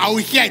saying? I will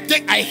hear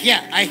it. I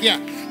hear.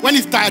 When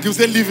he's tired, he'll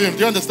say, leave him. Do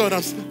you understand what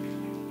I'm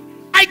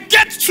saying? I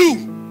get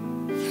to.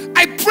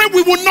 I pray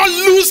we will not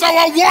lose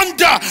our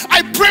wonder.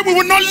 I pray we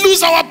will not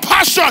lose our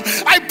passion.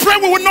 I pray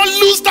we will not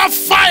lose that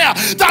fire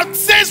that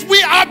says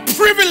we are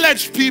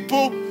privileged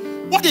people.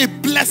 What a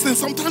blessing.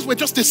 Sometimes we're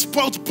just a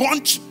spoiled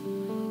bunch.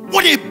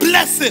 What a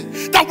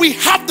blessing that we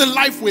have the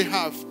life we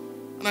have.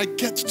 And I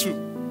get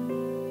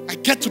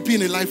to be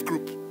in a life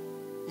group.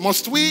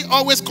 Must we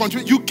always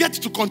contribute? You get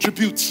to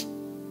contribute.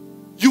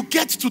 You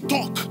get to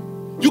talk.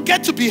 You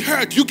get to be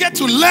heard. You get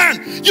to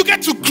learn. You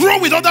get to grow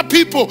with other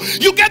people.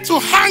 You get to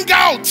hang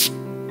out.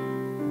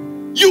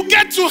 You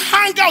get to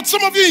hang out.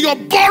 Some of you in your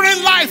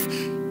boring life.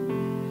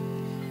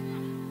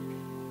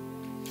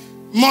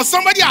 Must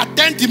somebody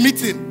attend the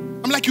meeting?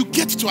 I'm like, you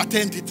get to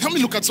attend it. Tell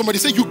me, look at somebody,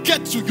 say, you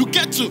get to.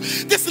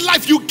 This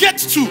life, you get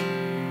to.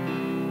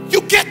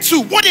 You get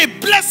to. What a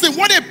blessing,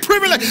 what a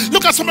privilege.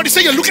 Look at somebody,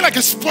 say, you're looking like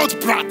a spoiled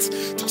brat.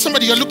 Tell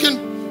somebody you're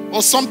looking,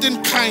 or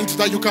something kind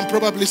that you can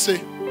probably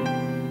say.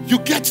 You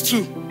get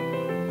to.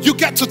 You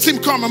get to. Team,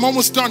 come, I'm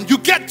almost done. You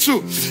get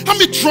to. Let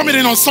me drum it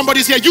in on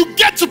somebody's here. You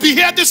get to be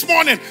here this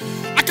morning.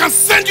 I can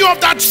send you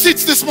off that seat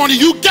this morning.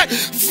 You get,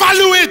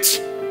 value it.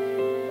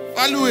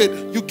 Value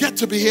it. You get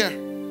to be here.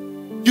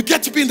 You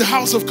get to be in the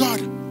house of God.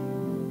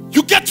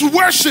 You get to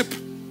worship.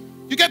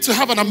 You get to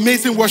have an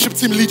amazing worship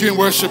team lead you in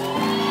worship.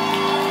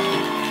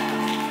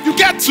 You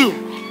get to.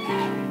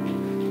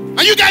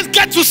 And you guys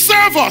get to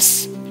serve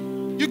us.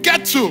 You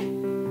get to.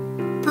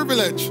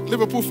 Privilege.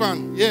 Liverpool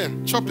fan. Yeah,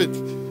 chop it.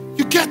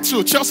 You get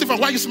to. Chelsea fan,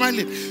 why are you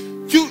smiling?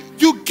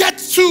 You get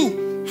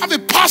to have a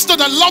pastor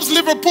that loves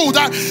Liverpool,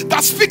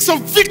 that speaks of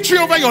victory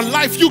over your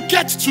life. You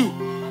get to.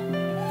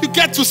 You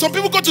get to. Some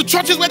people go to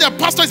churches where their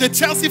pastor is a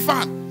Chelsea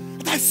fan.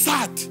 That's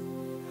sad.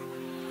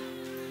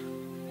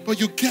 But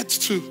you get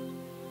to.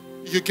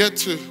 You get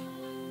to.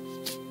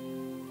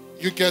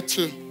 You get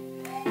to.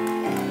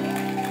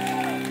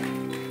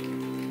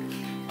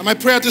 And my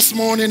prayer this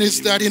morning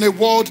is that in a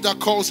world that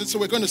calls it, so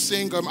we're going to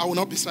sing, I will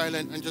not be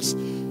silent, and just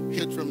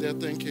hit from there.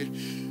 Thank you.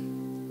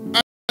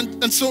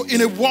 And so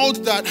in a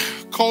world that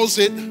calls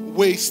it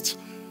waste,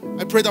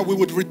 I pray that we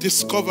would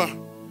rediscover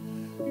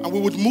and we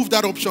would move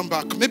that option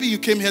back. Maybe you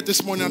came here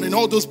this morning and in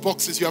all those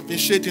boxes you have been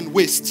shading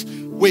waste.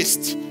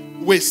 Where's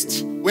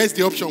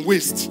the option?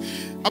 Waste.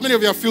 How many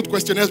of you have filled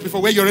questionnaires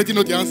before where you already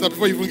know the answer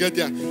before you even get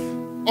there?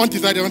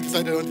 Undecided. Yeah,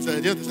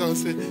 that's what I'm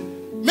saying.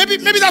 Maybe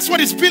that's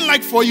what it's been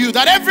like for you.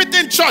 That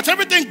everything church,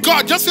 everything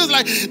God just feels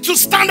like to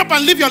stand up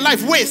and live your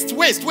life. Waste.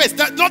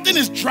 That nothing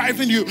is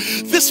driving you.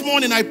 This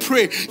morning I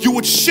pray you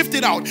would shift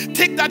it out.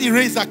 Take that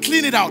eraser,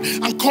 clean it out,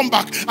 and come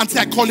back and say,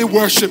 I call it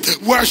worship.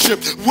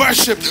 Worship.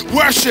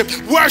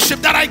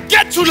 That I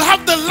get to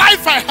have the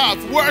life I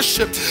have.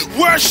 Worship.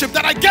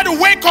 That I get to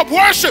wake up.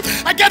 Worship.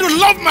 I get to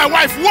love my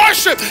wife.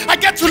 Worship. I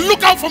get to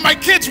look out for my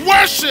kids.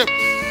 Worship.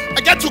 I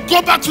get to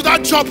go back to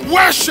that job.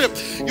 Worship.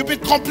 You've been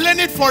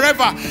complaining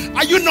forever.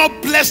 Are you not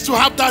blessed to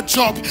have that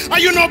job? Are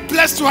you not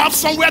blessed to have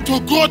somewhere to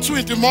go to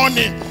in the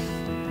morning?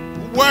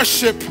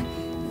 Worship.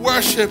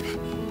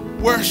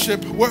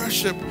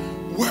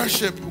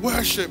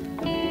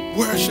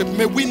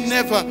 May we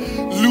never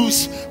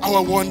lose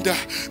our wonder.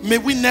 May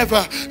we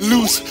never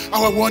lose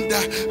our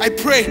wonder. I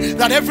pray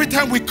that every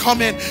time we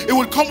come in, it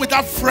will come with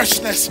that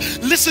freshness.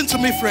 Listen to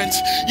me, friends.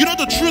 You know,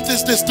 the truth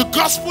is this. The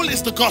gospel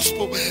is the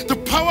gospel. The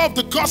power of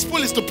the gospel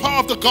is the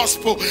power of the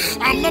gospel.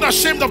 I'm not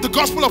ashamed of the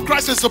gospel of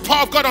Christ. It's the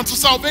power of God unto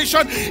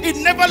salvation. It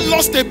never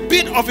lost a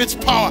bit of its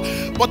power.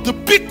 But the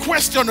big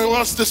question to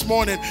us this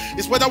morning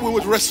is whether we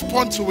would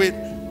respond to it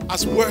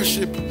as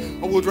worship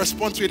or would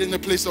respond to it in a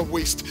place of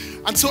waste.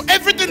 And so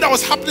everything that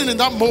was happening in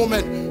that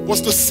moment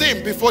was the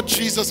same before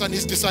Jesus and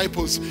his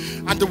disciples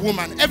and the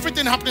woman.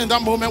 Everything happening in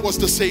that moment was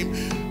the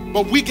same.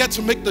 But we get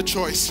to make the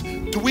choice.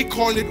 Do we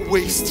call it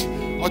waste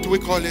or do we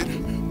call it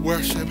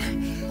worship?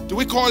 Do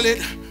we call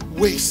it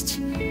waste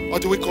or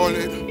do we call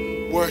it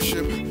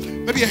worship?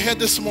 Maybe you're here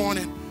this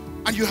morning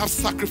and you have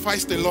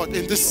sacrificed a lot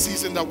in this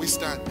season that we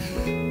stand.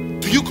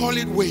 Do you call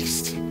it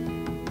waste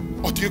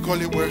or do you call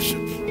it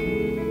worship?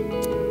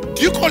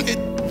 Do you call it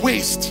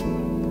waste?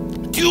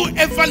 Do you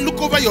ever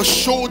look over your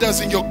shoulders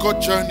in your God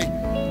journey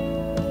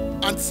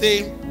and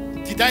say,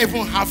 did I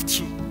even have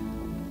to?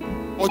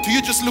 Or do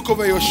you just look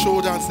over your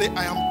shoulder and say,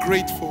 I am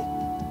grateful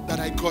that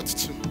I got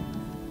to.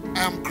 I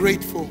am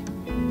grateful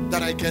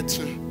that I get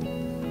to.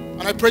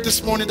 And I pray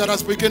this morning that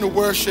as we begin to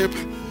worship,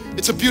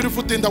 it's a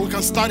beautiful thing that we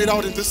can start it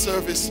out in this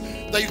service,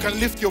 that you can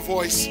lift your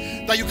voice,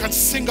 that you can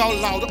sing out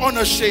loud,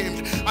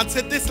 unashamed, and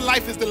say, this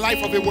life is the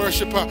life of a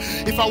worshiper.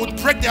 If I would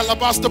break the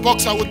alabaster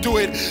box, I would do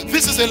it.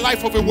 This is a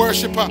life of a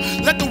worshiper.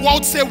 Let the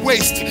world say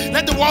waste.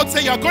 Let the world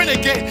say, you are going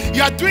again.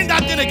 You are doing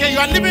that thing again. You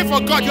are living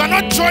for God. You are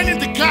not joining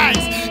the guys.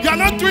 You are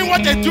not doing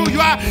what they do. You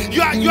are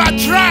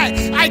dry.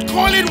 I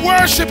call it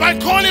worship. I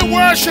call it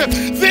worship.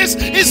 This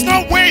is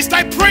not waste.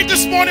 I pray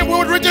this morning we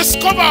would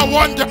rediscover our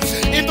wonder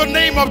in the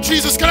name of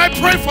Jesus. Can I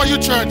pray for you,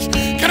 church?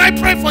 Can I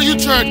pray for you,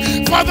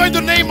 church? Father, in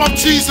the name of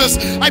Jesus,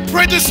 I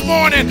pray this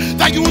morning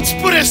that you would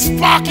put a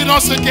spark in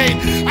us again.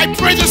 I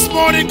pray this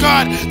morning,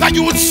 God, that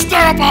you would stir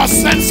up our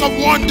sense of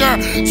wonder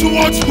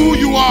towards who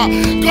you are.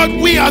 God,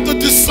 we are the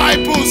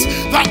disciples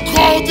that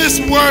call this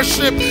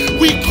worship.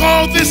 We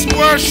call this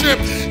worship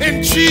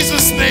in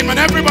Jesus' name. And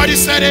everybody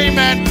said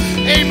amen.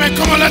 Amen.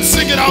 Come on, let's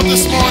sing it out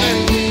this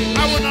morning.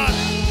 I will not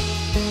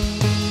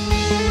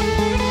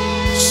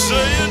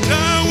say it.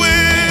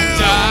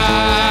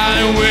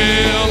 I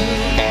will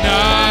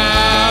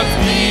not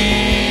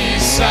be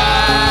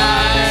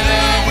silent.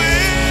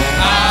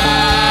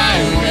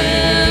 I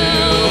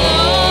will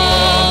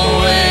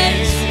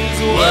always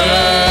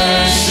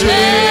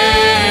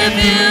worship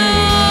you.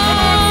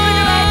 Come on, sing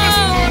it out this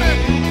morning.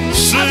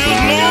 Sing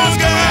as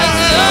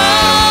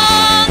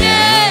long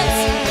as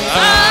I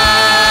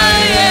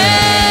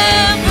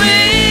am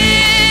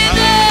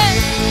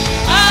breathing,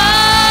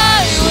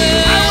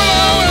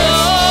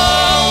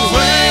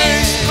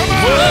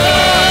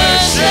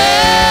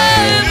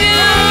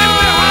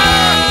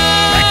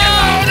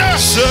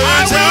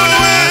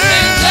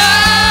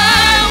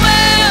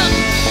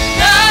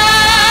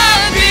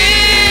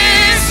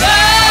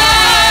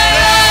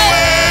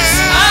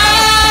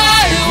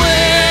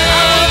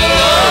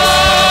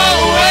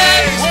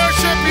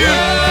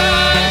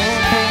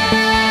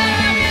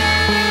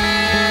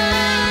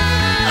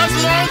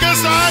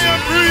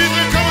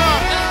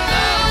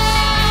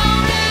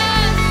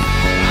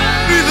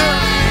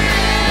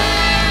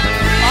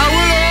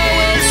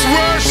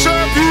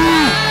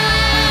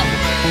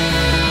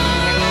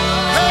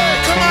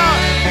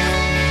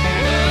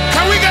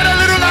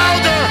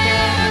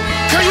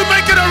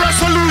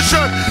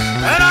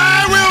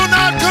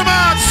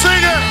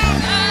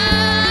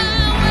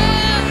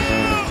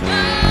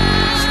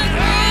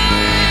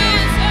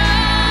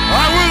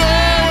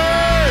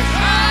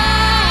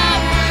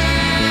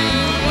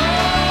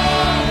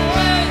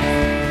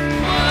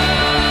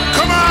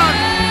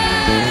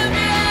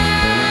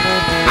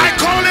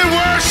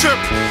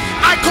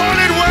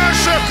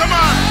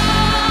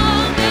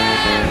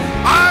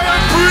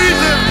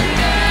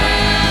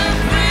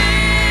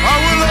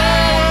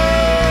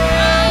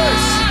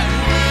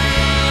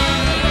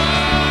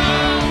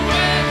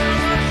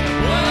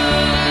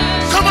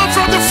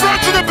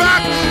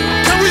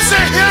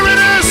 say, here it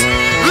is.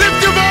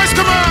 Lift your voice,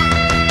 come on.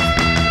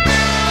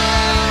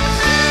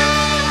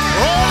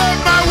 All of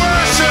my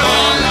worship.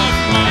 All of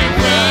my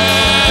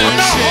worship. I'm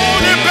not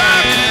holding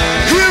back.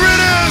 Here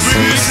it is.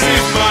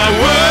 Receive my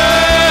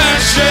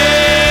worship.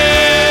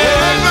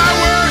 All of my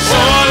worship.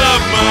 All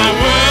of my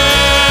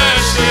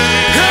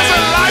worship. Here's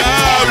a life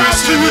poured out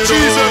to you,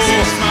 Jesus.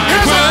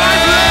 Here's a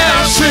life laid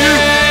out to you.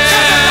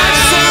 Here's a life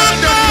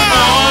surrendered.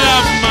 All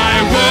of my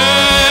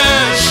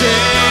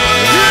worship.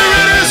 Here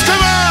it is,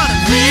 come on.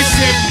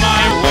 Receive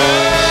my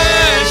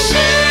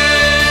worship.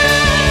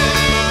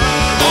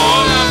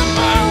 All of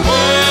my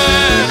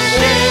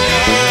worship.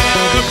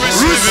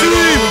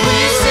 Receive.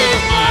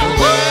 Receive my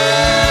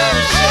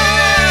worship.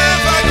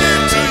 I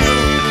give to you.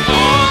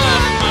 All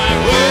of my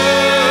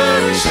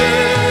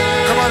worship.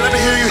 Come on, let me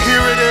hear you.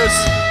 Here it is.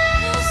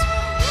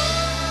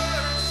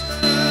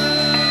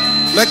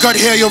 Let God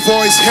hear your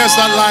voice. Here's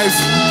that life.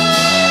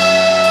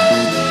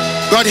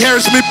 God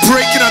hears me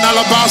breaking an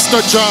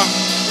alabaster jar.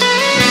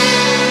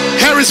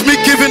 Here is me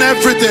giving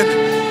everything.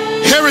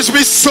 Here is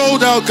me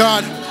sold out,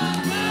 God.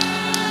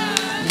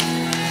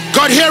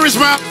 God, here is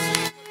my...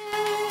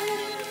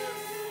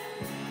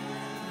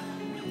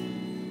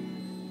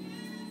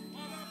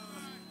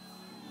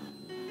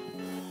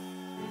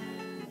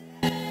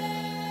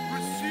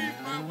 Receive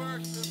my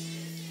worship.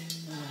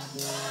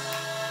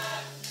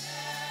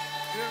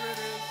 Here it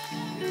is.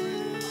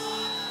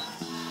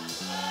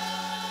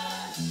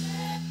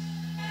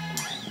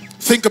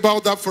 Think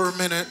about that for a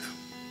minute.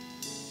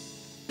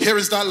 Here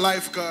is that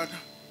life, God.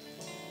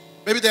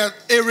 Maybe there are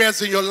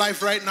areas in your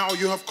life right now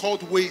you have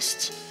called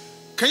waste.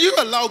 Can you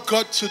allow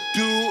God to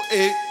do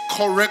a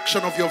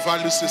correction of your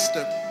value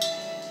system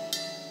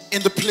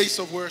in the place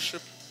of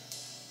worship?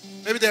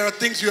 Maybe there are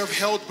things you have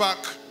held back.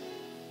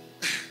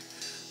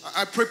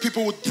 I pray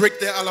people would break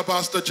their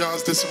alabaster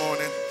jars this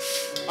morning.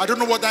 I don't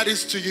know what that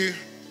is to you.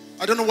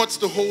 I don't know what's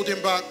the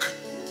holding back.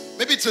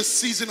 Maybe it's a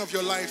season of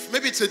your life.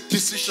 Maybe it's a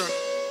decision.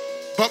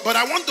 But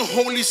I want the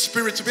Holy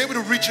Spirit to be able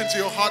to reach into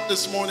your heart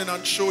this morning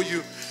and show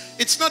you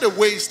it's not a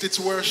waste, it's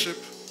worship.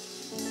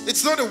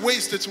 It's not a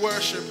waste, it's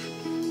worship.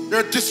 There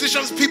are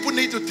decisions people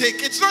need to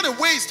take. It's not a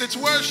waste, it's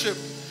worship.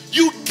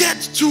 You get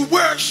to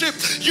worship.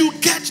 You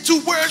get to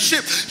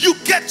worship. You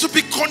get to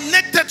be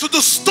connected to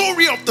the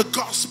story of the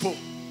gospel.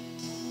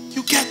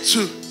 You get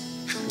to.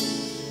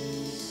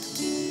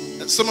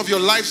 And some of your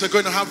lives are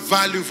going to have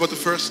value for the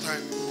first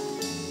time.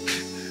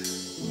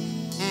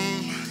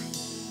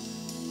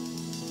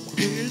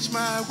 Here's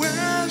my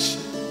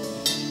worship.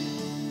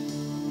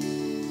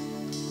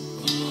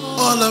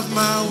 All of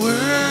my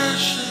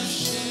worship.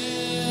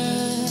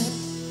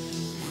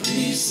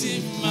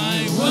 Receive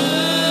my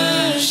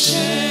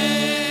worship.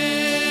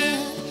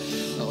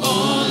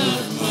 All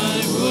of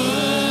my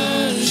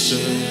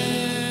worship.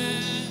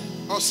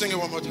 I'll sing it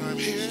one more time.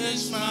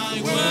 Here's my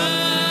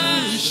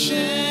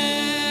worship.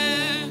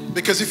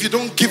 Because if you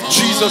don't give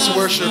Jesus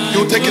worship,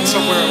 you'll take it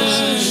somewhere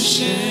else.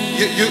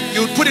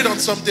 You would put it on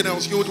something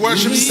else. You would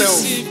worship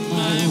self.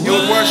 You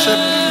would worship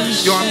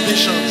your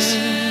ambitions.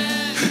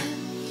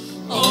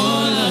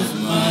 All of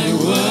my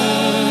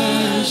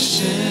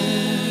worship.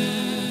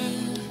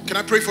 Can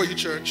I pray for you,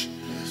 church?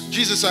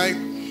 Jesus, I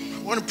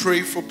want to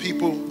pray for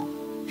people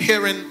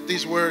hearing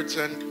these words,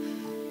 and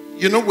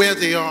you know where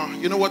they are.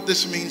 You know what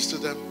this means to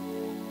them.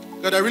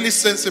 God, I really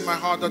sense in my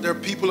heart that there are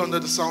people under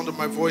the sound of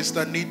my voice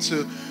that need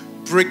to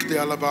break the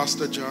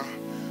alabaster jar.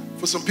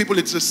 For some people,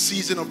 it's a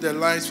season of their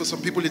lives. For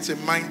some people, it's a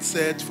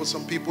mindset. For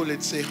some people,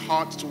 it's a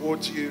heart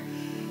towards you.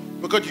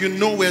 But God, you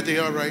know where they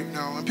are right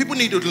now. And people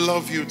need to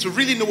love you, to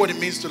really know what it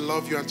means to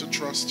love you and to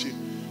trust you.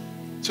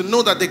 To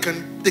know that they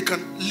can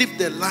live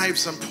their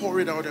lives and pour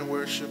it out in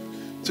worship.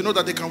 To know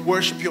that they can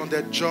worship you on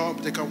their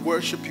job. They can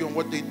worship you on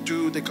what they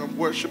do. They can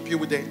worship you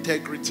with their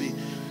integrity.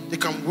 They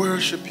can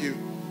worship you.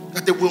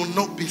 That they will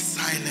not be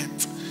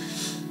silent.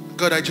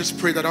 God, I just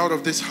pray that out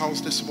of this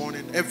house this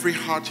morning, every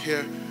heart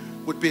here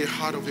would be a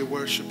heart of a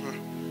worshiper.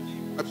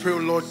 I pray, oh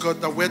Lord God,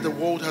 that where the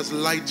world has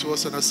lied to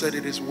us and has said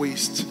it is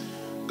waste,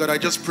 God, I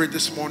just pray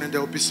this morning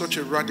there will be such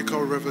a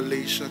radical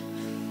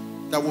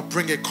revelation that will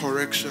bring a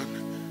correction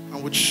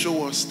and would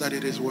show us that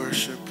it is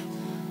worship,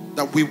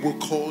 that we will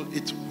call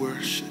it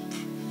worship.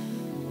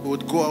 We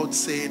would go out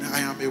saying, I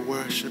am a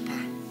worshiper.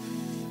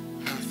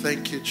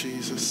 Thank you,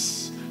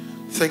 Jesus.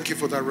 Thank you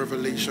for that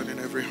revelation in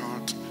every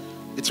heart.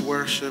 It's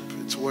worship.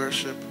 It's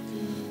worship.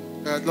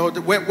 Lord,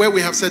 where we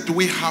have said, do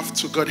we have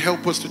to? God,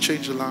 help us to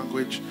change the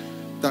language.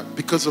 That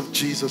because of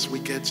Jesus, we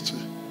get to.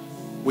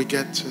 We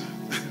get to.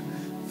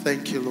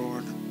 Thank you,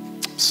 Lord.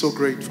 I'm so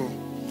grateful.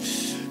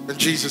 In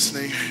Jesus'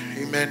 name,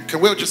 amen. Can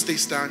we all just stay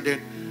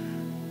standing?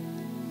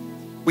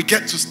 We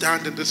get to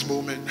stand in this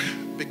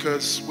moment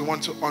because we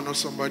want to honor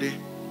somebody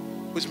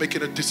who's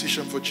making a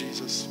decision for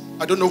Jesus.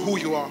 I don't know who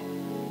you are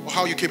or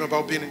how you came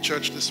about being in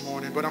church this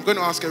morning, but I'm going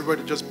to ask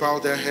everybody to just bow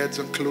their heads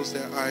and close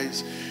their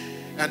eyes.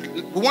 And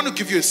we want to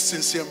give you a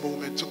sincere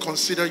moment to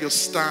consider your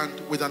stand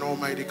with an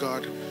almighty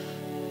God.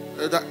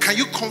 Can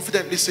you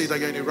confidently say that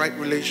you're in a right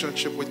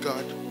relationship with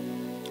God?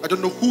 I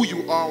don't know who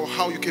you are or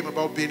how you came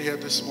about being here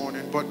this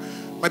morning, but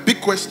my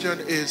big question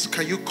is,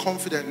 can you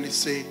confidently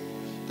say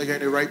that you're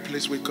in the right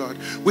place with God?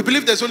 We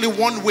believe there's only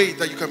one way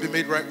that you can be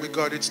made right with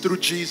God. It's through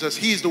Jesus.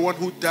 He is the one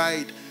who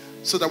died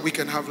so that we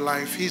can have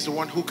life. He's the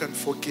one who can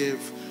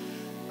forgive.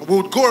 And we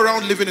would go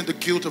around living in the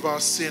guilt of our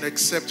sin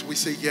except we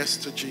say yes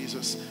to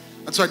Jesus.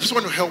 And so I just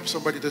want to help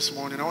somebody this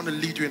morning. I want to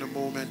lead you in a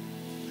moment.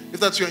 If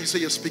that's you and you say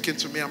you're speaking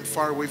to me, I'm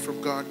far away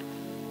from God.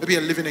 Maybe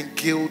you're living in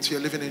guilt, you're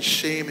living in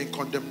shame, in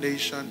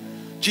condemnation.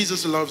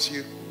 Jesus loves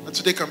you. And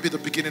today can be the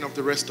beginning of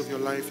the rest of your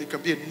life. It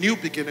can be a new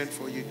beginning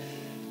for you.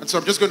 And so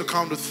I'm just going to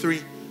count to 3.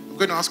 I'm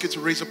going to ask you to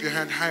raise up your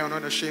hand high and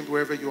unashamed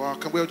wherever you are.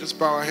 Can we all just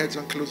bow our heads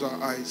and close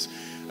our eyes?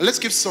 And let's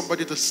give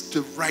somebody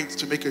the right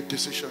to make a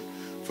decision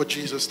for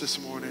Jesus this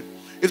morning.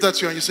 If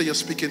that's you and you say you're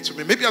speaking to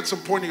me, maybe at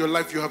some point in your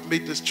life you have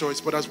made this choice,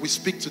 but as we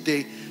speak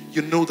today,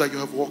 you know that you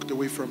have walked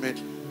away from it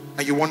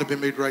and you want to be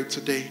made right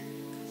today.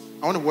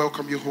 I want to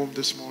welcome you home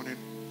this morning.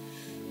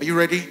 Are you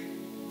ready?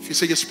 If you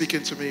say you're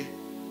speaking to me,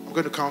 I'm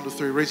going to count to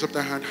 3. Raise up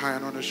that hand high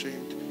and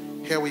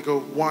unashamed. Here we go.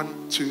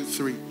 1, 2,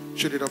 3.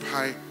 Shoot it up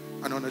high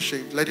and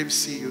unashamed. Let him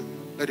see you.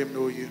 Let him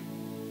know you.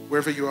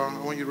 Wherever you are, I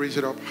want you to raise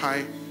it up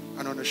high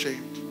and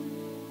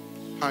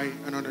unashamed. High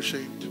and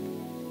unashamed.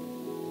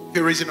 If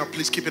you're raising up,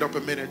 please keep it up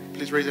a minute.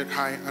 Please raise it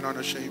high and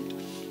unashamed.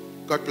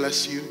 God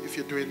bless you if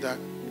you're doing that.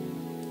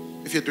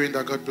 If you're doing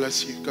that, God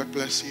bless you. God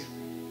bless you.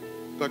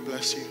 God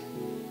bless you.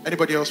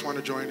 Anybody else want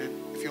to join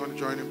in? If you want to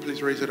join in,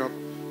 please raise it up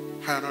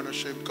high and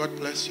unashamed. God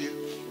bless you.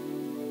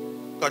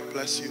 God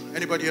bless you.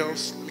 Anybody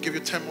else? Let me give you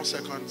 10 more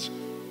seconds.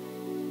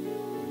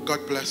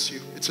 God bless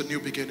you. It's a new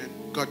beginning.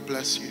 God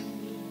bless you.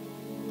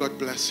 God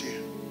bless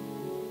you.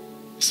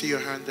 See your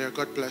hand there.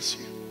 God bless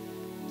you.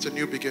 It's a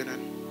new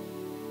beginning.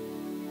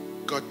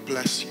 God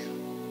bless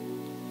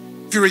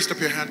you. If you raised up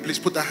your hand, please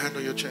put that hand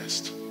on your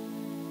chest.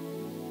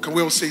 Can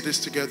we all say this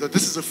together?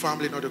 This is a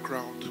family, not a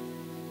crowd.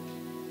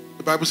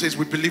 The Bible says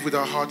we believe with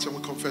our hearts and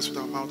we confess with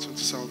our mouths unto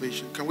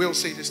salvation. Can we all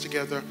say this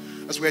together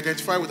as we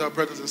identify with our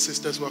brothers and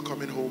sisters who are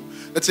coming home?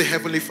 Let's say,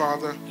 Heavenly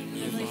Father,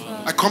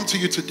 I come to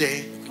you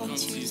today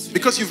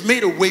because you've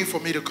made a way for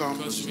me to come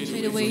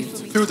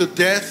through the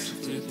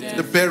death,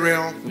 the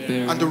burial,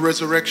 and the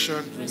resurrection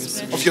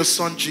of your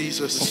Son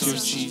Jesus.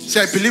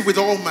 Say, I believe with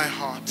all my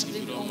heart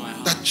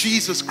that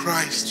Jesus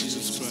Christ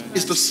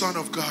is the Son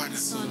of God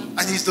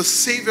and He's the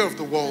Savior of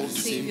the world.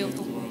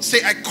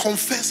 Say, I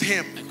confess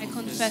Him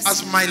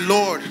as my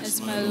Lord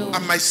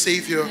and my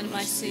Savior.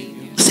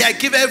 Say, I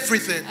give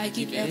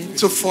everything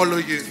to follow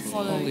you.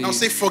 Now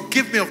say,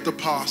 forgive me of the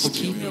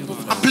past.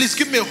 And please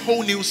give me a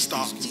whole new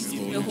start.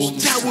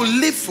 Say, I will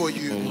live for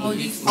you.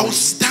 I will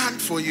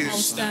stand for you.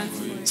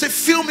 Say,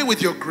 fill me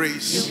with your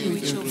grace.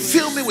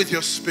 Fill me with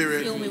your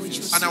spirit.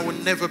 And I will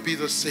never be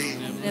the same.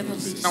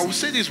 Now we'll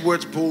say these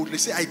words boldly.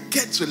 Say, I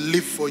get to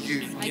live for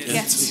you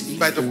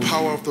by the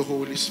power of the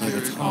Holy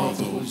Spirit.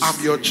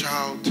 I'm your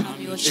child.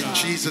 In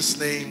Jesus'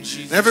 name.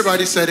 And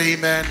everybody said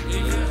amen.